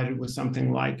information provided was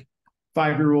something like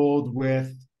 5-year-old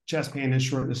with chest pain and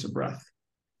shortness of breath.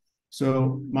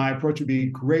 So my approach would be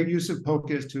great use of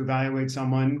POCUS to evaluate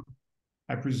someone.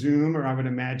 I presume, or I would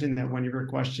imagine, that one of your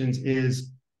questions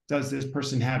is, does this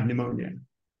person have pneumonia?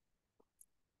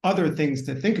 Other things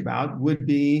to think about would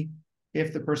be,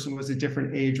 if the person was a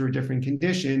different age or a different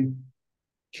condition,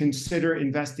 consider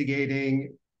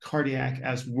investigating cardiac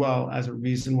as well as a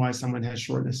reason why someone has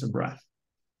shortness of breath.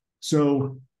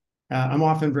 So I'm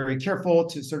often very careful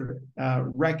to sort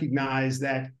of recognize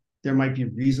that there might be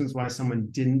reasons why someone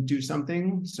didn't do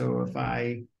something. So if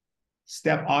I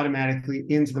step automatically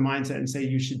into the mindset and say,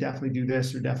 you should definitely do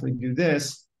this or definitely do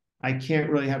this, I can't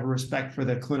really have a respect for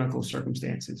the clinical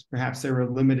circumstances. Perhaps they were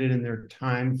limited in their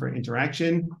time for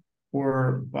interaction,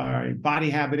 or by body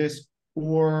habitus,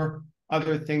 or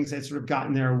other things that sort of got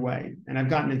in their way. And I've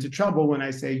gotten into trouble when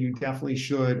I say you definitely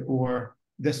should, or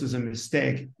this was a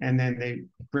mistake, and then they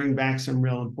bring back some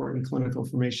real important clinical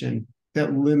information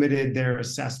that limited their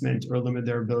assessment or limited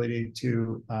their ability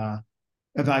to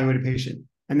evaluate a patient.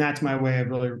 And that's my way of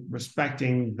really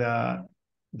respecting the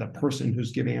person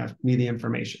who's giving me the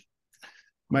information.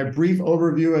 My brief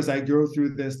overview as I go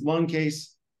through this lung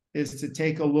case is to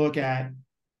take a look at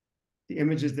the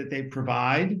images that they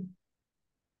provide,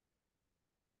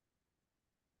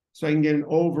 so I can get an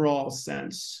overall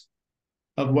sense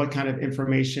of what kind of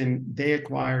information they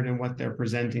acquired and what they're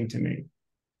presenting to me.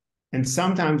 And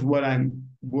sometimes what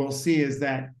we'll see is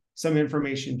that some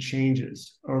information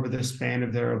changes over the span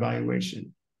of their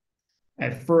evaluation.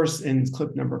 At first, in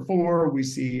clip number 4, we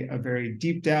see a very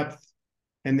deep depth.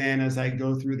 And then as I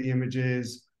go through the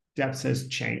images, depth has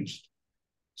changed.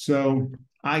 So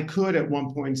I could at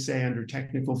one point say, under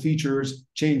technical features,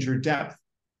 change your depth.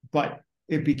 But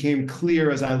it became clear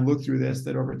as I looked through this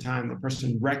that over time, the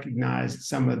person recognized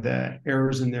some of the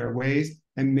errors in their ways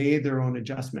and made their own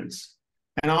adjustments.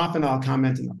 And often I'll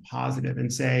comment in the positive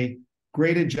and say,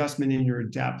 great adjustment in your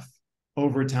depth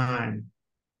over time.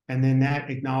 And then that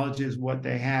acknowledges what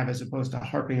they have as opposed to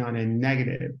harping on a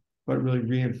negative, but really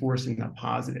reinforcing the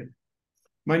positive.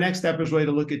 My next step is really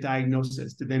to look at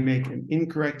diagnosis. Did they make an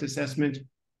incorrect assessment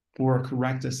or a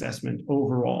correct assessment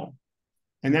overall?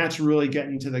 And that's really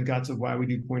getting to the guts of why we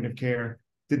do point of care.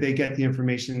 Did they get the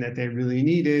information that they really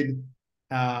needed?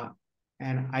 And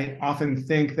I often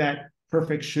think that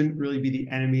perfect shouldn't really be the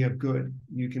enemy of good.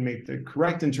 You can make the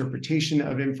correct interpretation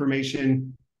of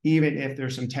information, even if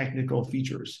there's some technical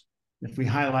features. If we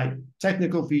highlight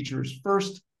technical features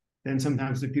first, then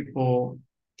sometimes the people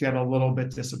get a little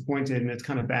bit disappointed and it's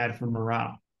kind of bad for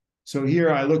morale. So here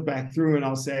I look back through and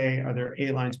I'll say, are there A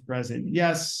lines present?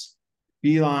 Yes.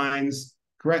 B lines,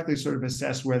 correctly sort of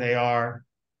assess where they are.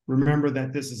 Remember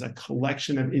that this is a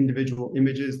collection of individual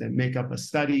images that make up a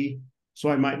study. So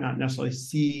I might not necessarily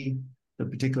see the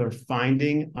particular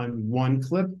finding on one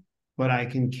clip, but I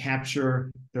can capture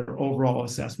their overall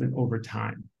assessment over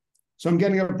time. So I'm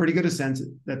getting a pretty good sense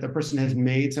that the person has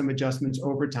made some adjustments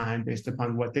over time based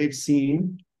upon what they've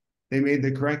seen. They made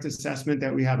the correct assessment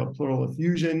that we have a pleural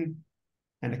effusion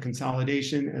and a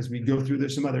consolidation. As we go through,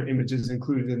 there's some other images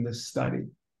included in this study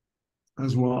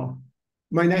as well.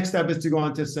 My next step is to go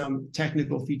on to some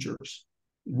technical features.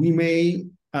 We may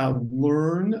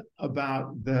learn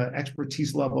about the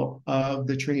expertise level of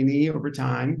the trainee over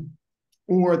time,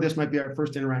 or this might be our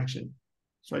first interaction.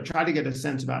 So I try to get a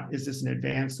sense about, is this an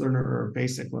advanced learner or a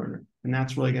basic learner? And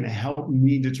that's really going to help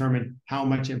me determine how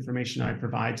much information I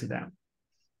provide to them.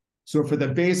 So for the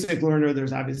basic learner,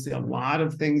 there's obviously a lot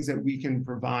of things that we can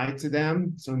provide to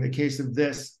them. So in the case of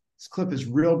this clip is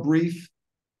real brief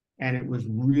and it was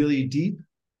really deep,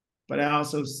 but I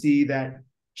also see that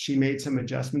she made some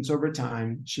adjustments over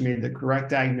time. She made the correct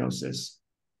diagnosis.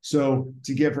 So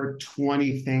to give her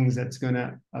 20 things that's going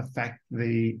to affect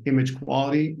the image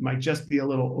quality might just be a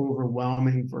little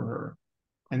overwhelming for her.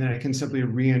 And then I can simply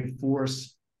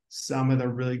reinforce some of the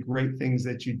really great things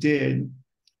that you did.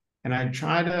 And I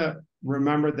try to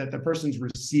remember that the person's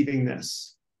receiving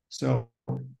this. So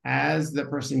as the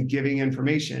person giving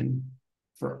information,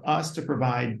 for us to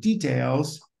provide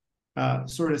details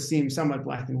sort of seems somewhat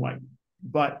black and white.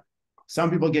 But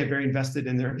some people get very invested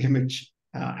in their image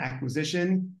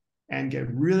acquisition and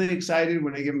get really excited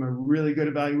when I give them a really good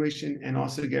evaluation, and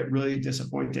also get really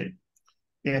disappointed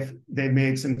if they've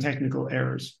made some technical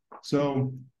errors.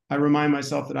 So I remind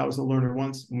myself that I was a learner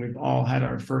once, and we've all had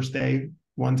our first day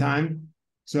one time.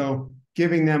 So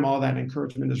giving them all that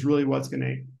encouragement is really what's going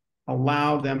to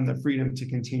allow them the freedom to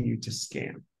continue to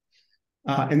scan.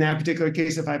 In that particular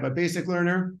case, if I have a basic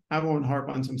learner, I won't harp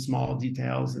on some small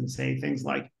details and say things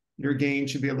like your gain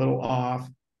should be a little off,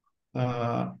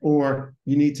 or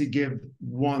you need to give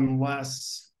one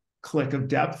less click of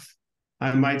depth.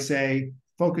 I might say,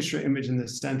 focus your image in the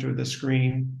center of the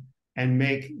screen and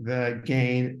make the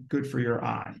gain good for your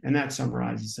eye. And that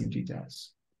summarizes some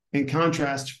details. In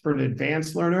contrast, for an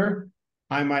advanced learner,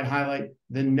 I might highlight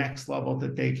the next level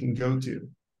that they can go to.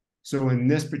 So in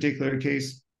this particular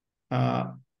case,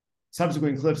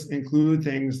 subsequent clips include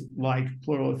things like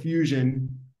pleural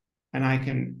effusion, and I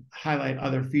can highlight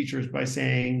other features by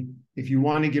saying, if you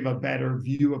want to give a better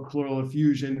view of pleural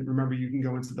effusion, remember you can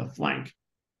go into the flank,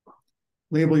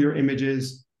 label your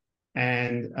images,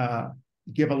 and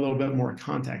give a little bit more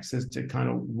context as to kind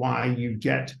of why you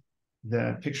get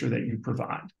the picture that you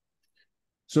provide.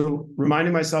 So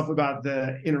reminding myself about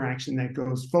the interaction that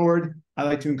goes forward, I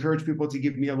like to encourage people to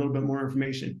give me a little bit more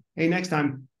information. Hey, next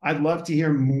time, I'd love to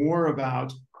hear more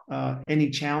about any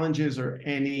challenges or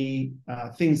any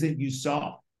things that you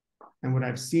saw. And what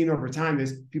I've seen over time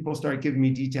is people start giving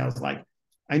me details like,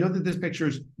 I know that this picture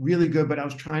is really good, but I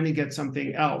was trying to get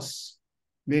something else,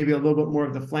 maybe a little bit more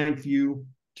of the flank view.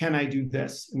 Can I do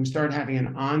this? And we start having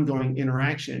an ongoing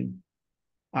interaction,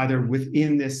 either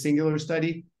within this singular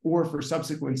study or for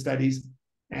subsequent studies.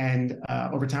 And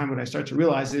over time, what I start to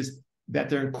realize is that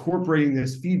they're incorporating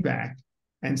this feedback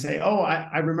and say, oh,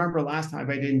 I remember last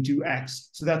time I didn't do X,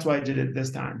 so that's why I did it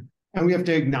this time. And we have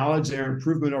to acknowledge their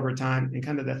improvement over time and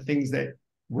kind of the things that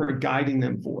we're guiding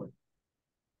them for.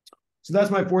 So that's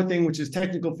my fourth thing, which is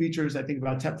technical features. I think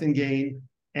about depth and gain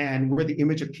and where the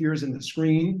image appears in the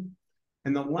screen.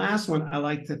 And the last one I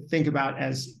like to think about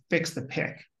as fix the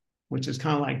pick, which is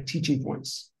kind of like teaching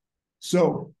points.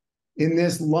 So in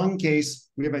this lung case,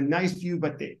 we have a nice view,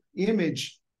 but the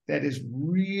image that is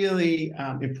really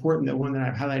important, the one that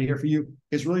I've highlighted here for you,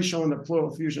 is really showing the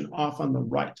pleural effusion off on the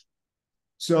right.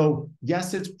 So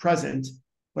yes, it's present,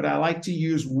 but I like to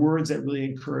use words that really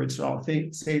encourage. So I'll say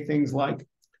things like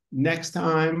next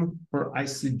time, or I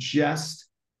suggest,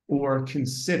 or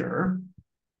consider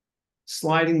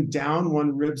sliding down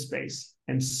one rib space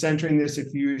and centering this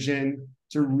effusion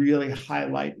to really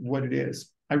highlight what it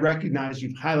is. I recognize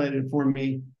you've highlighted for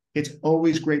me. It's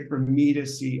always great for me to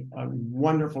see a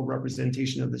wonderful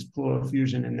representation of this pleural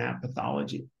effusion and that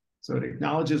pathology. So it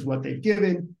acknowledges what they've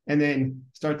given and then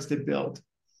starts to build.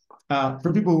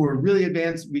 For people who are really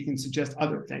advanced, we can suggest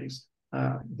other things.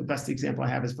 The best example I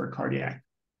have is for cardiac.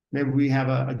 Maybe we have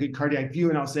a good cardiac view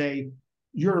and I'll say,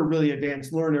 you're a really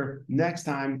advanced learner. Next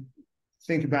time,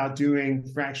 think about doing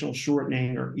fractional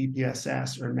shortening or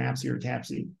EPSS or MAPC or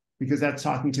TAPC, because that's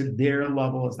talking to their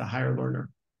level as the higher learner.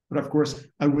 But of course,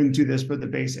 I wouldn't do this for the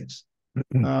basics.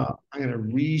 I'm going to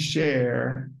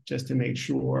reshare just to make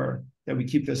sure that we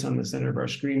keep this on the center of our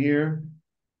screen here.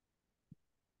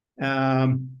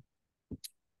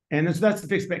 And so that's the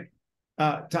fixed pick.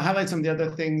 To highlight some of the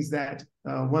other things that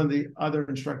one of the other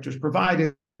instructors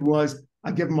provided was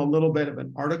I give them a little bit of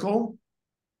an article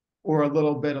or a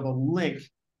little bit of a link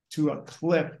to a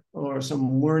clip or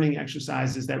some learning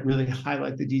exercises that really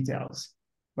highlight the details.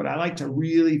 But I like to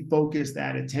really focus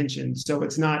that attention. So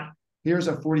it's not, here's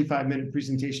a 45-minute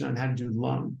presentation on how to do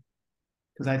lung,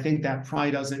 because I think that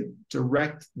probably doesn't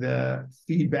direct the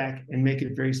feedback and make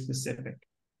it very specific.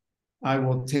 I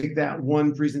will take that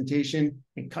one presentation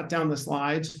and cut down the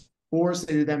slides, or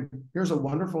say to them, here's a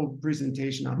wonderful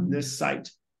presentation on this site.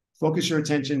 Focus your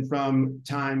attention from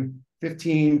time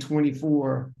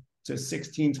 1524 to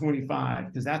 1625,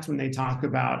 because that's when they talk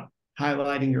about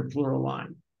highlighting your plural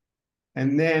line.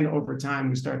 And then over time,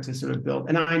 we start to sort of build.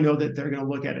 And I know that they're going to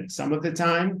look at it some of the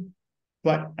time,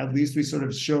 but at least we sort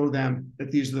of show them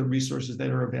that these are the resources that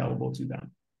are available to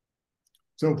them.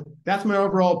 So that's my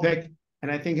overall pick. And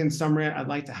I think in summary, I'd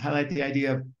like to highlight the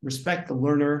idea of respect the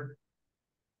learner,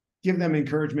 give them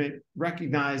encouragement,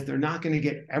 recognize they're not going to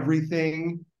get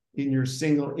everything in your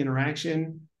single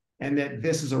interaction, and that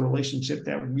this is a relationship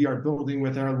that we are building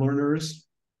with our learners.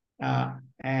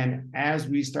 And as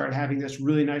we start having this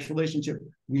really nice relationship,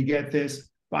 we get this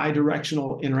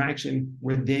bi-directional interaction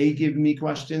where they give me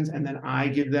questions and then I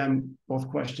give them both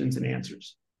questions and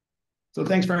answers. So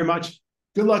thanks very much.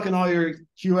 Good luck in all your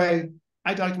QA.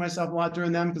 I talk to myself a lot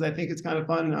during them because I think it's kind of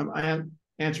fun. I am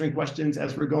answering questions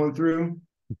as we're going through,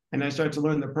 and I start to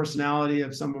learn the personality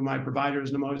of some of my providers,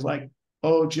 and I'm always like,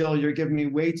 oh, Jill, you're giving me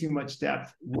way too much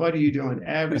depth. What are you doing?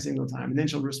 Every single time. And then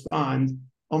she'll respond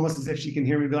almost as if she can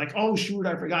hear me, be like, oh, shoot,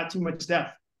 I forgot too much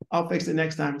depth. I'll fix it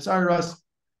next time. Sorry, Russ.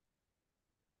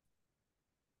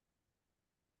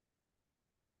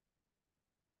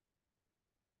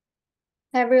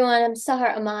 Hi, everyone. I'm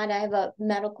Sahar Ahmad. I have a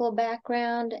medical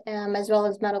background as well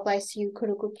as medical ICU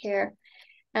critical care.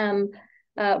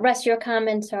 Russ, your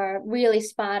comments are really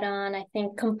spot on. I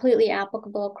think completely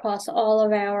applicable across all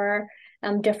of our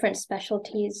different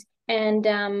specialties. And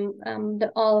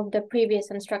all of the previous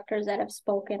instructors that have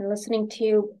spoken, listening to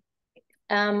you,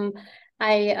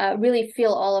 I really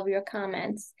feel all of your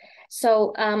comments.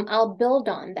 So I'll build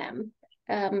on them,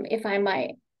 if I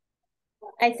might.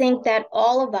 I think that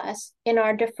all of us in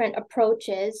our different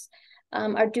approaches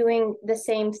are doing the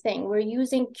same thing. We're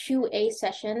using QA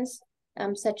sessions,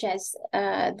 such as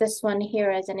this one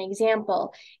here as an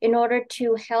example, in order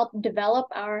to help develop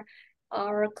our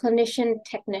clinician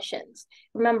technicians.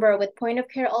 Remember, with point of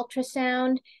care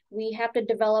ultrasound, we have to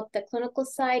develop the clinical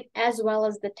side as well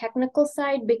as the technical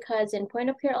side, because in point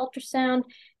of care ultrasound,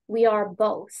 we are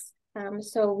both.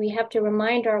 So we have to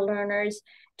remind our learners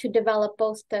to develop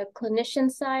both the clinician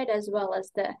side as well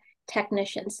as the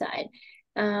technician side.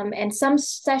 And some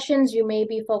sessions you may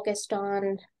be focused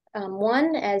on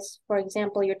one, as for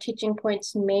example, your teaching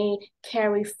points may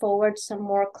carry forward some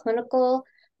more clinical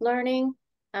learning.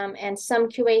 And some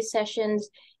QA sessions,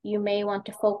 you may want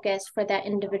to focus for that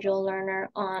individual learner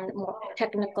on more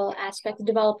technical aspects,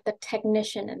 develop the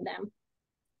technician in them.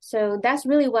 So that's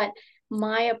really what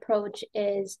my approach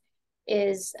is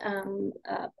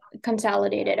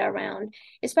consolidated around,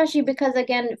 especially because,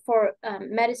 again, for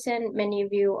medicine, many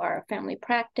of you are family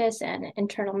practice and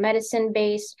internal medicine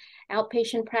based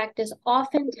outpatient practice.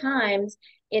 Oftentimes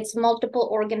it's multiple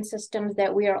organ systems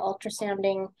that we are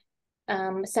ultrasounding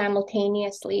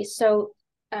simultaneously. So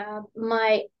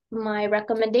my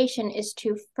recommendation is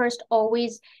to first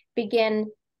always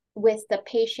begin with the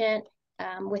patient,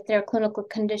 with their clinical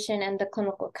condition and the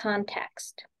clinical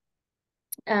context.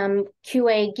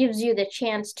 QA gives you the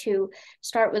chance to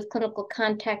start with clinical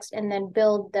context and then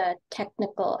build the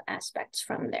technical aspects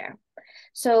from there.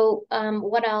 So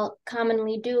what I'll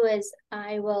commonly do is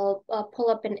I will pull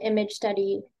up an image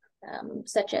study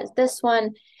such as this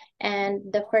one.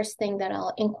 And the first thing that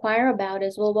I'll inquire about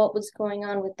is, well, what was going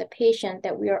on with the patient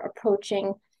that we are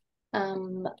approaching,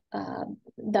 in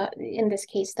this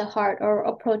case, the heart, or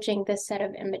approaching this set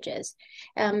of images.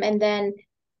 And then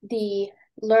the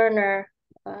learner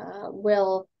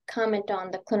will comment on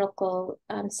the clinical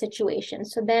situation.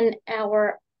 So then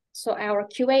our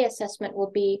QA assessment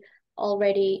will be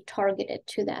already targeted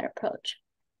to that approach.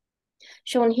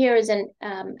 Shown here is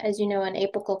as you know, an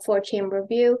apical 4-chamber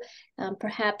view.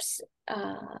 Perhaps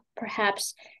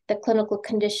the clinical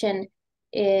condition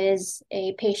is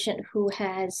a patient who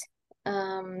has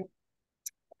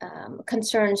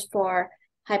concerns for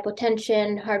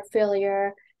hypotension, heart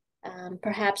failure.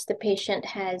 Perhaps the patient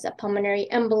has a pulmonary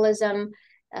embolism,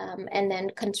 and then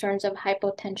concerns of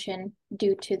hypotension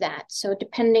due to that. So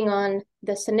depending on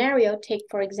the scenario, take,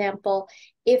 for example,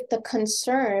 if the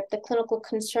clinical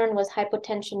concern was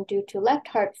hypotension due to left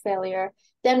heart failure,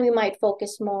 then we might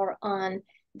focus more on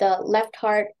the left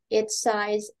heart, its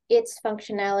size, its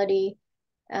functionality,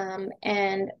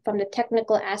 and from the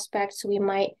technical aspects, we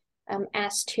might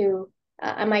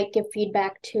I might give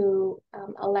feedback to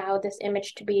allow this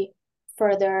image to be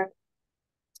further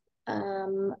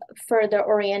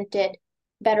oriented,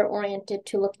 better oriented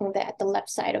to looking at the left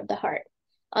side of the heart.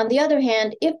 On the other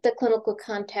hand, if the clinical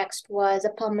context was a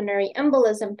pulmonary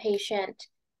embolism patient,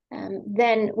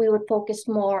 then we would focus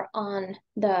more on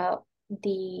the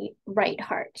right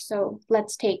heart. So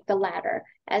let's take the latter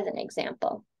as an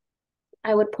example.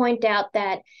 I would point out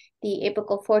that the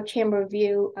apical 4-chamber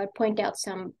view, I would point out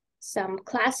some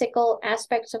classical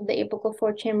aspects of the apical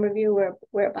 4-chamber view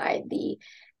whereby the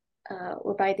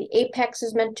apex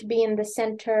is meant to be in the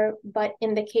center, but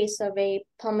in the case of a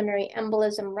pulmonary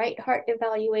embolism right heart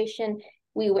evaluation,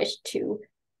 we wish to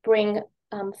bring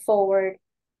forward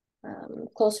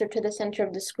closer to the center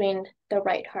of the screen, the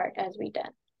right heart as we did.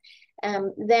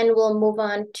 Then we'll move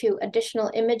on to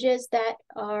additional images that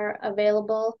are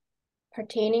available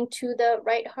pertaining to the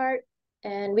right heart.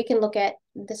 And we can look at,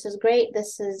 this is great,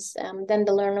 this is, then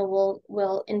the learner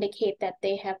will indicate that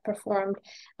they have performed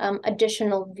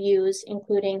additional views,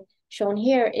 including, shown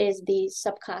here is the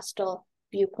subcostal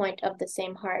viewpoint of the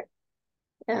same heart.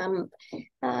 And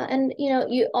you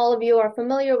know, all of you are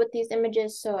familiar with these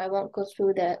images, so I won't go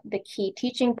through the key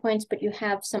teaching points, but you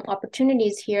have some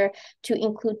opportunities here to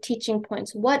include teaching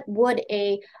points. What would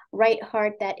a right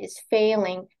heart that is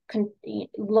failing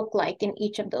look like in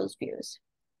each of those views?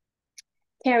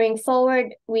 Carrying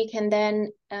forward, we can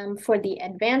then, for the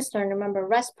advanced learner, remember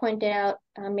Russ pointed out,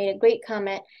 made a great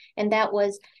comment, and that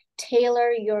was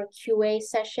tailor your QA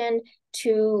session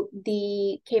to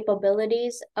the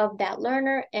capabilities of that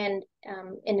learner. And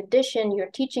in addition, your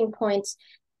teaching points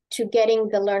to getting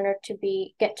the learner to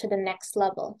get to the next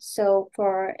level. So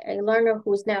for a learner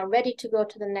who's now ready to go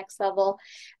to the next level,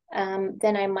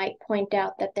 then I might point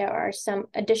out that there are some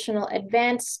additional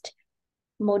advanced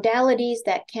modalities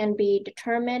that can be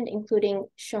determined, including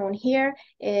shown here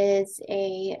is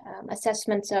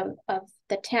assessments of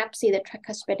the TAPSE, the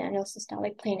tricuspid annual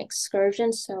systolic plane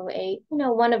excursion. So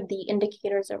one of the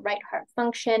indicators of right heart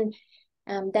function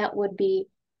that would be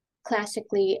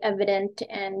classically evident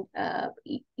and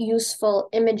useful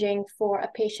imaging for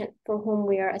a patient for whom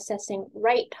we are assessing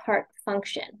right heart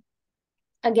function.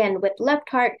 Again, with left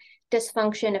heart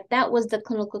dysfunction, if that was the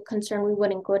clinical concern, we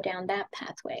wouldn't go down that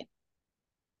pathway.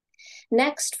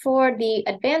 Next, for the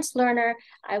advanced learner,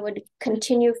 I would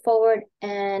continue forward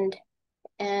and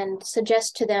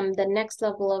suggest to them the next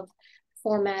level of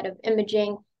format of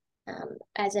imaging.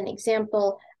 As an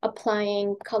example,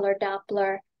 applying color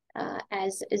Doppler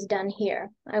as is done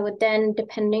here. I would then,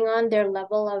 depending on their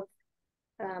level of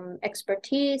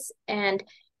expertise and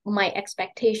my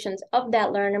expectations of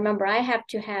that learner, remember I have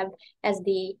to have, as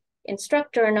the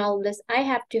instructor in all of this, I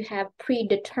have to have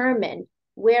predetermined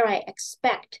where I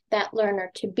expect that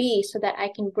learner to be so that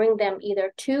I can bring them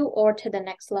either to or to the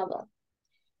next level.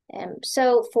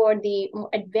 So for the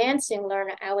advancing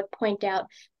learner, I would point out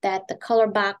that the color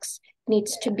box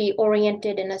needs to be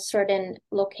oriented in a certain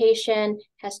location,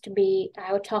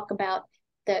 I would talk about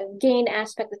the gain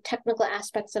aspect, the technical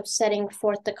aspects of setting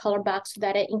forth the color box so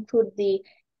that it includes the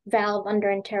valve under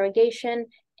interrogation,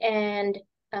 and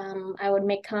I would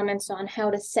make comments on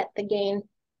how to set the gain.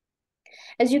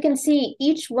 As you can see,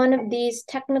 each one of these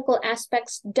technical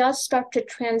aspects does start to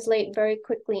translate very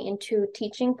quickly into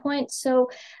teaching points. So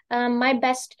my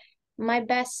best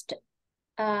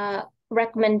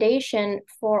recommendation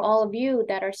for all of you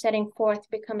that are setting forth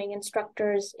becoming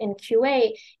instructors in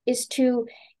QA is to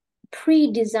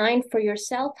pre-design for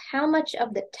yourself how much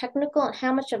of the technical and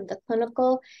how much of the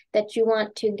clinical that you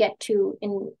want to get to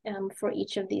in for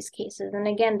each of these cases. And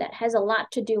again, that has a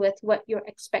lot to do with what your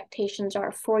expectations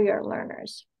are for your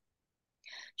learners.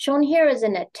 Shown here is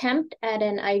an attempt at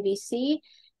an IVC.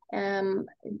 And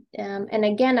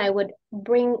again, I would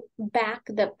bring back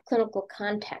the clinical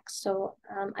context. So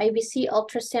IVC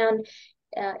ultrasound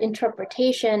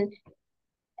interpretation,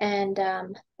 and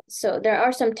so there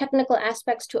are some technical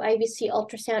aspects to IVC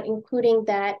ultrasound, including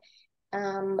that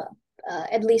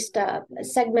at least a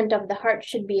segment of the heart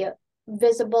should be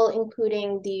visible,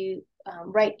 including the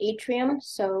right atrium,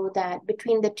 so that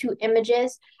between the two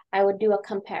images, I would do a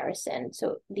comparison.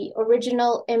 So the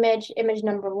original image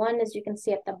number 1, as you can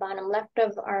see at the bottom left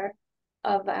of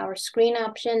our screen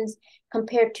options,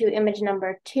 compared to image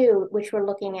number 2, which we're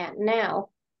looking at now,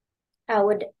 I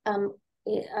would, and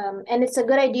it's a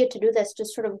good idea to do this,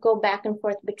 just sort of go back and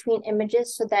forth between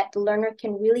images so that the learner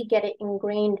can really get it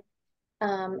ingrained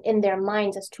in their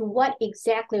minds as to what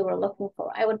exactly we're looking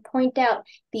for. I would point out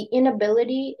the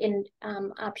inability in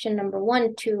option number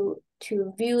 1 to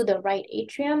view the right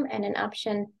atrium, and in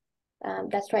option,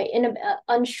 that's right,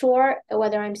 unsure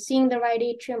whether I'm seeing the right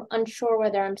atrium, unsure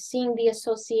whether I'm seeing the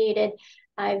associated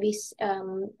IV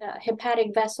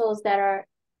hepatic vessels that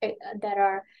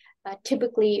are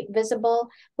typically visible,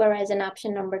 whereas in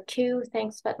option number 2,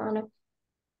 thanks Svetlana,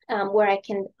 where I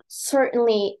can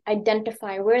certainly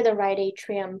identify where the right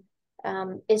atrium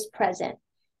is present.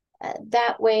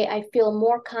 That way I feel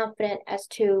more confident as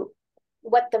to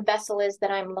what the vessel is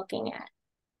that I'm looking at.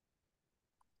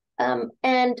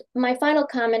 And my final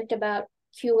comment about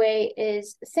QA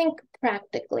is think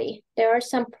practically. There are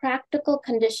some practical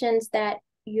conditions that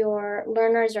your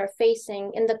learners are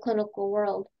facing in the clinical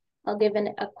world. I'll give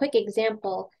a quick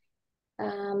example.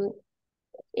 A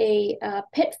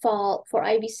pitfall for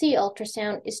IVC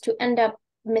ultrasound is to end up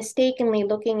mistakenly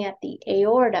looking at the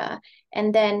aorta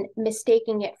and then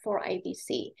mistaking it for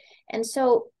IVC. And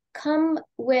so come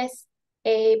with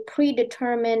a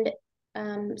predetermined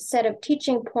set of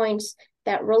teaching points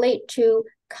that relate to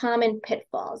common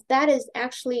pitfalls. That is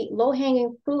actually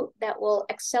low-hanging fruit that will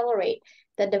accelerate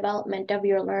the development of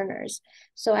your learners.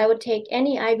 So I would take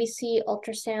any IVC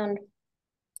ultrasound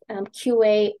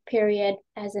QA period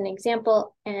as an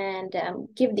example, and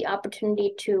give the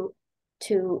opportunity to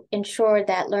ensure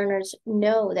that learners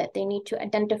know that they need to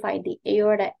identify the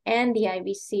aorta and the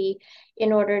IVC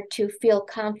in order to feel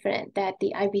confident that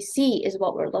the IVC is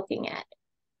what we're looking at.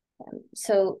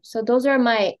 So those are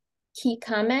my key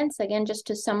comments. Again, just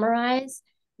to summarize,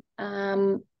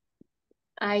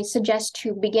 I suggest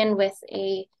to begin with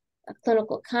a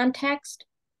clinical context,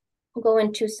 go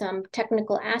into some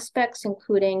technical aspects,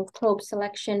 including probe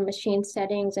selection, machine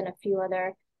settings, and a few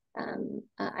other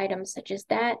items such as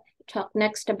that. Talk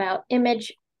next about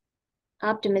image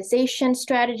optimization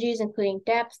strategies, including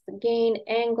depth, gain,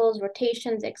 angles,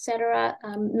 rotations, etc.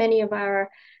 Many of our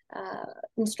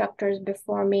instructors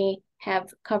before me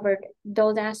have covered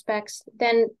those aspects.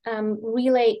 Then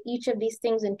relay each of these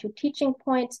things into teaching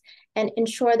points and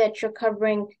ensure that you're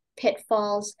covering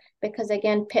pitfalls, because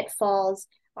again, pitfalls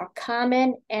are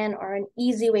common and are an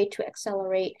easy way to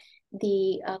accelerate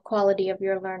the quality of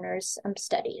your learners'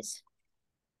 studies.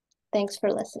 Thanks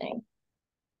for listening.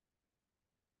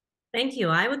 Thank you.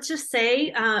 I would just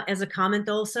say as a comment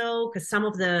also, because some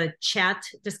of the chat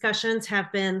discussions have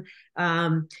been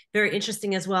very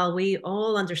interesting as well. We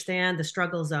all understand the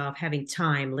struggles of having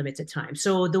time, limited time.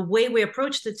 So the way we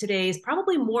approached it today is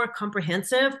probably more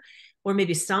comprehensive, or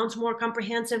maybe sounds more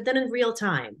comprehensive than in real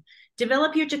time.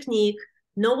 Develop your technique,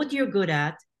 know what you're good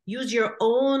at, use your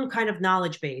own kind of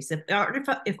knowledge base. If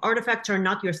artifacts are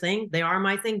not your thing, they are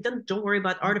my thing, then don't worry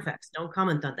about artifacts. Don't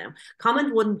comment on them.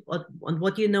 Comment on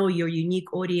what you know your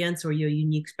unique audience or your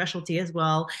unique specialty as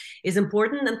well is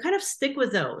important, and kind of stick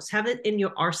with those. Have it in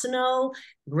your arsenal,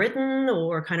 written,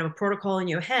 or kind of a protocol in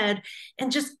your head,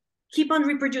 and just keep on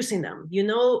reproducing them. You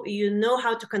know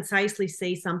how to concisely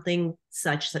say something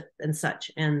such and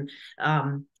such, and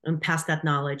pass that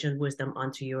knowledge and wisdom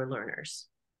onto your learners.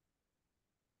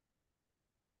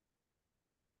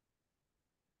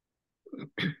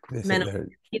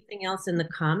 Anything else in the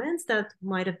comments that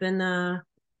might have been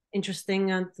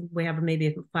interesting? We have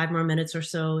maybe 5 more minutes or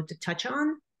so to touch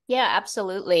on. Yeah,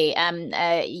 absolutely.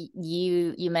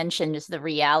 You mentioned just the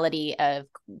reality of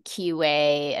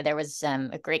QA. There was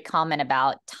a great comment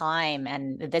about time,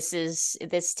 and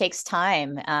this takes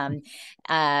time.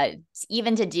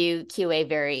 Even to do QA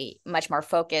very much more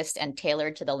focused and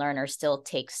tailored to the learner still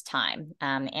takes time.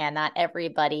 And not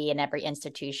everybody in every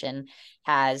institution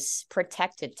has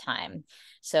protected time.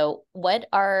 So what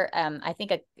are I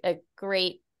think a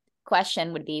great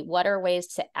question would be, what are ways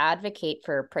to advocate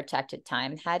for protected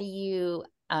time? How do you,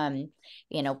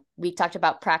 we talked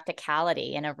about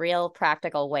practicality in a real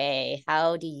practical way.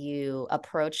 How do you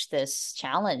approach this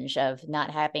challenge of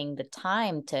not having the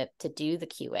time to do the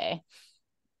QA?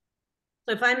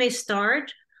 So if I may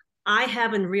start, I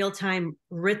have in real time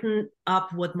written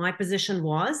up what my position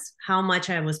was, how much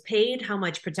I was paid, how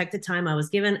much protected time I was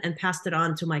given, and passed it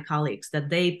on to my colleagues that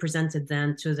they presented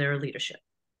then to their leadership.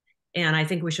 And I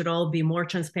think we should all be more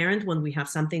transparent when we have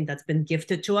something that's been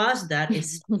gifted to us that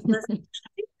is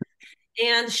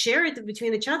and share it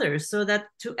between each other, so that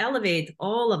to elevate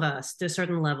all of us to a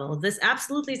certain level. This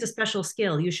absolutely is a special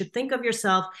skill. You should think of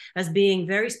yourself as being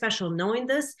very special, knowing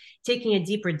this, taking a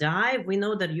deeper dive. We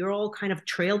know that you're all kind of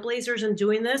trailblazers in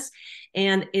doing this,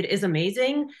 and it is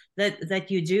amazing that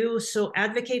you do. So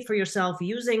advocate for yourself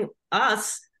using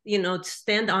us, to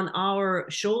stand on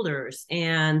our shoulders,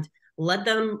 and let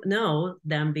them know,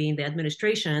 them being the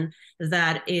administration,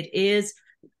 that it is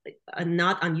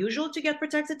not unusual to get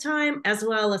protected time, as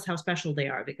well as how special they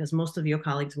are, because most of your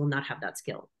colleagues will not have that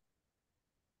skill.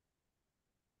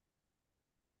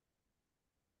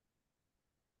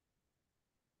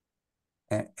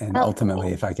 And ultimately,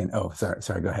 if I can,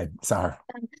 sorry, go ahead, Sahar.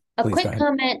 A quick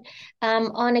comment.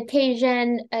 On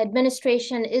occasion,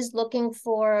 administration is looking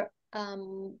for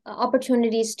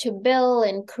opportunities to bill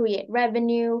and create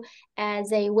revenue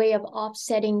as a way of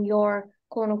offsetting your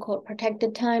quote unquote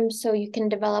protected time. So you can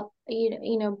develop,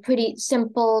 pretty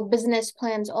simple business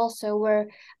plans also, where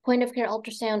point of care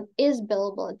ultrasound is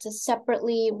billable.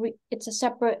 It's a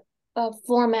separate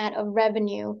format of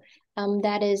revenue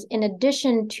that is in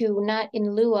addition to, not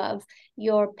in lieu of,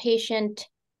 your patient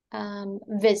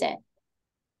visit.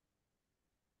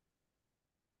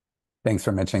 Thanks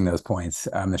for mentioning those points.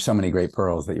 There's so many great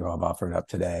pearls that you all have offered up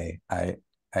today.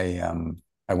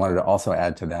 I wanted to also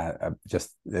add to that,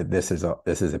 just that this is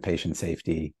a patient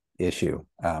safety issue,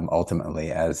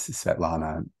 ultimately, as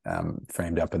Svetlana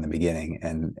framed up in the beginning,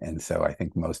 and so I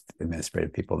think most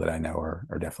administrative people that I know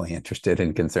are definitely interested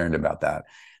and concerned about that.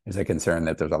 There's a concern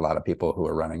that there's a lot of people who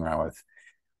are running around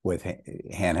with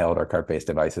handheld or cart-based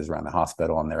devices around the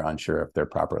hospital, and they're unsure if they're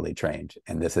properly trained.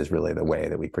 And this is really the way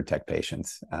that we protect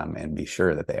patients and be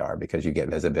sure that they are, because you get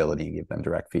visibility, you give them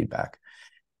direct feedback.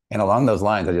 And along those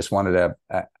lines, I just wanted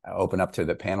to open up to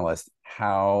the panelists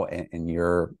how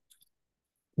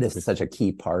this is such a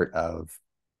key part of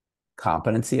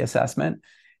competency assessment.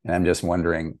 And I'm just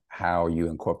wondering how you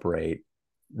incorporate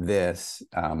this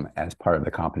as part of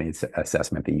the competency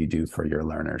assessment that you do for your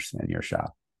learners in your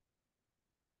shop.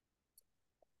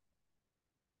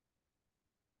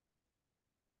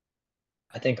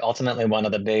 I think ultimately one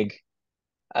of the big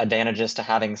advantages to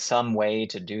having some way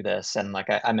to do this, and like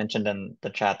I mentioned in the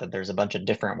chat that there's a bunch of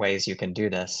different ways you can do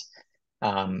this,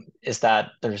 is that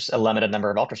there's a limited number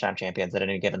of ultrasound champions at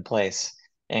any given place,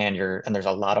 and there's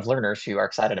a lot of learners who are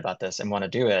excited about this and want to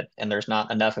do it, and there's not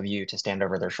enough of you to stand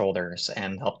over their shoulders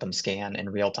and help them scan in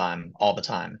real time all the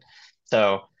time.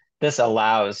 So this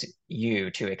allows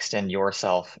you to extend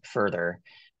yourself further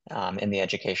in the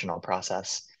educational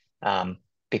process.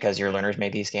 Because your learners may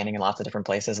be scanning in lots of different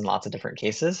places in lots of different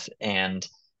cases, and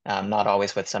not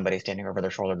always with somebody standing over their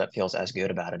shoulder that feels as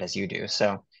good about it as you do.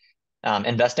 So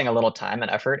investing a little time and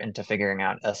effort into figuring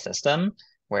out a system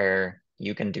where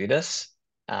you can do this,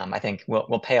 I think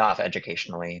will pay off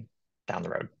educationally down the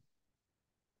road.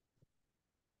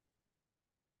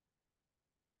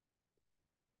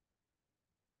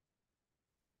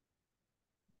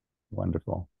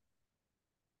 Wonderful.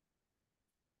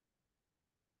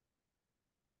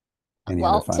 Any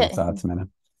other final thoughts, Mena?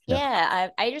 Yeah,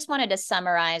 I just wanted to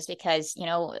summarize because,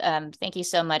 thank you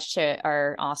so much to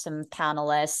our awesome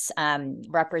panelists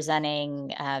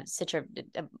representing such a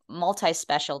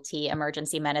multi-specialty,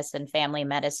 emergency medicine, family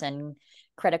medicine,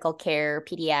 critical care,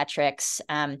 pediatrics.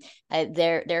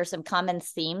 There are some common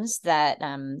themes that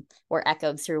were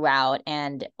echoed throughout.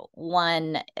 And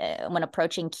one, when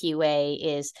approaching QA,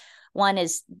 is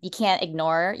you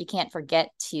can't forget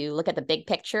to look at the big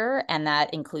picture, and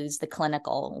that includes the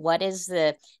clinical. What is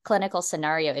the clinical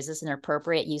scenario? Is this an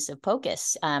appropriate use of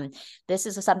POCUS? This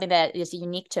is something that is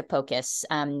unique to POCUS.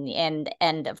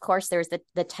 And of course, there's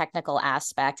the technical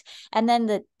aspect, and then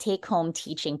the take-home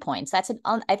teaching points. That's,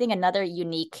 I think, another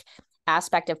unique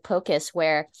aspect of POCUS,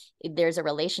 where there's a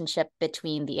relationship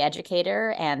between the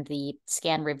educator and the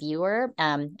scan reviewer,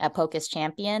 a POCUS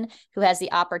champion who has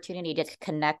the opportunity to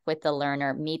connect with the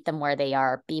learner, meet them where they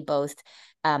are, be both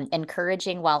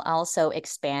encouraging while also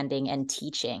expanding and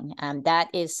teaching. That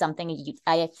is something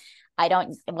I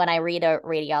don't, when I read a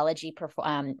radiology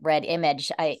red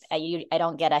image, I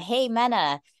don't get a, hey,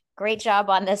 Mena, great job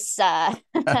on this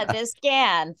this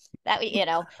scan. That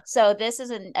so this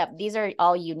isn't. These are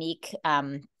all unique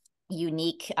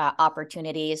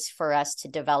opportunities for us to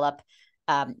develop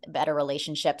better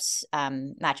relationships,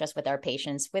 not just with our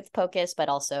patients with POCUS, but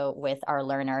also with our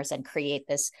learners, and create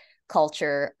this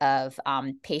culture of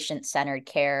patient-centered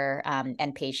care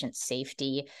and patient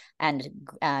safety and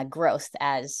growth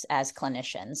as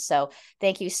clinicians. So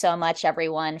thank you so much,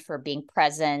 everyone, for being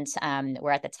present.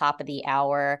 We're at the top of the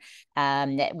hour.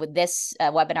 This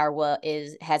webinar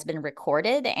has been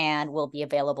recorded and will be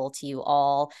available to you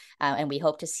all, and we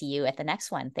hope to see you at the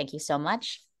next one. Thank you so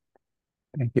much.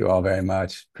 Thank you all very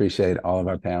much. Appreciate all of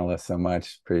our panelists so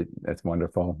much. That's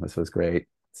wonderful. This was great.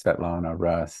 Svetlana,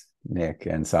 Russ, Nick,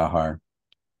 and Sahar.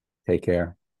 Take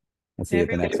care. We'll see you at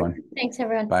the next one. Thanks,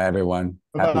 everyone. Bye, everyone.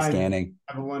 Bye-bye. Happy scanning.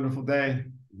 Have a wonderful day.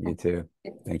 You too.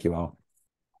 Thank you all.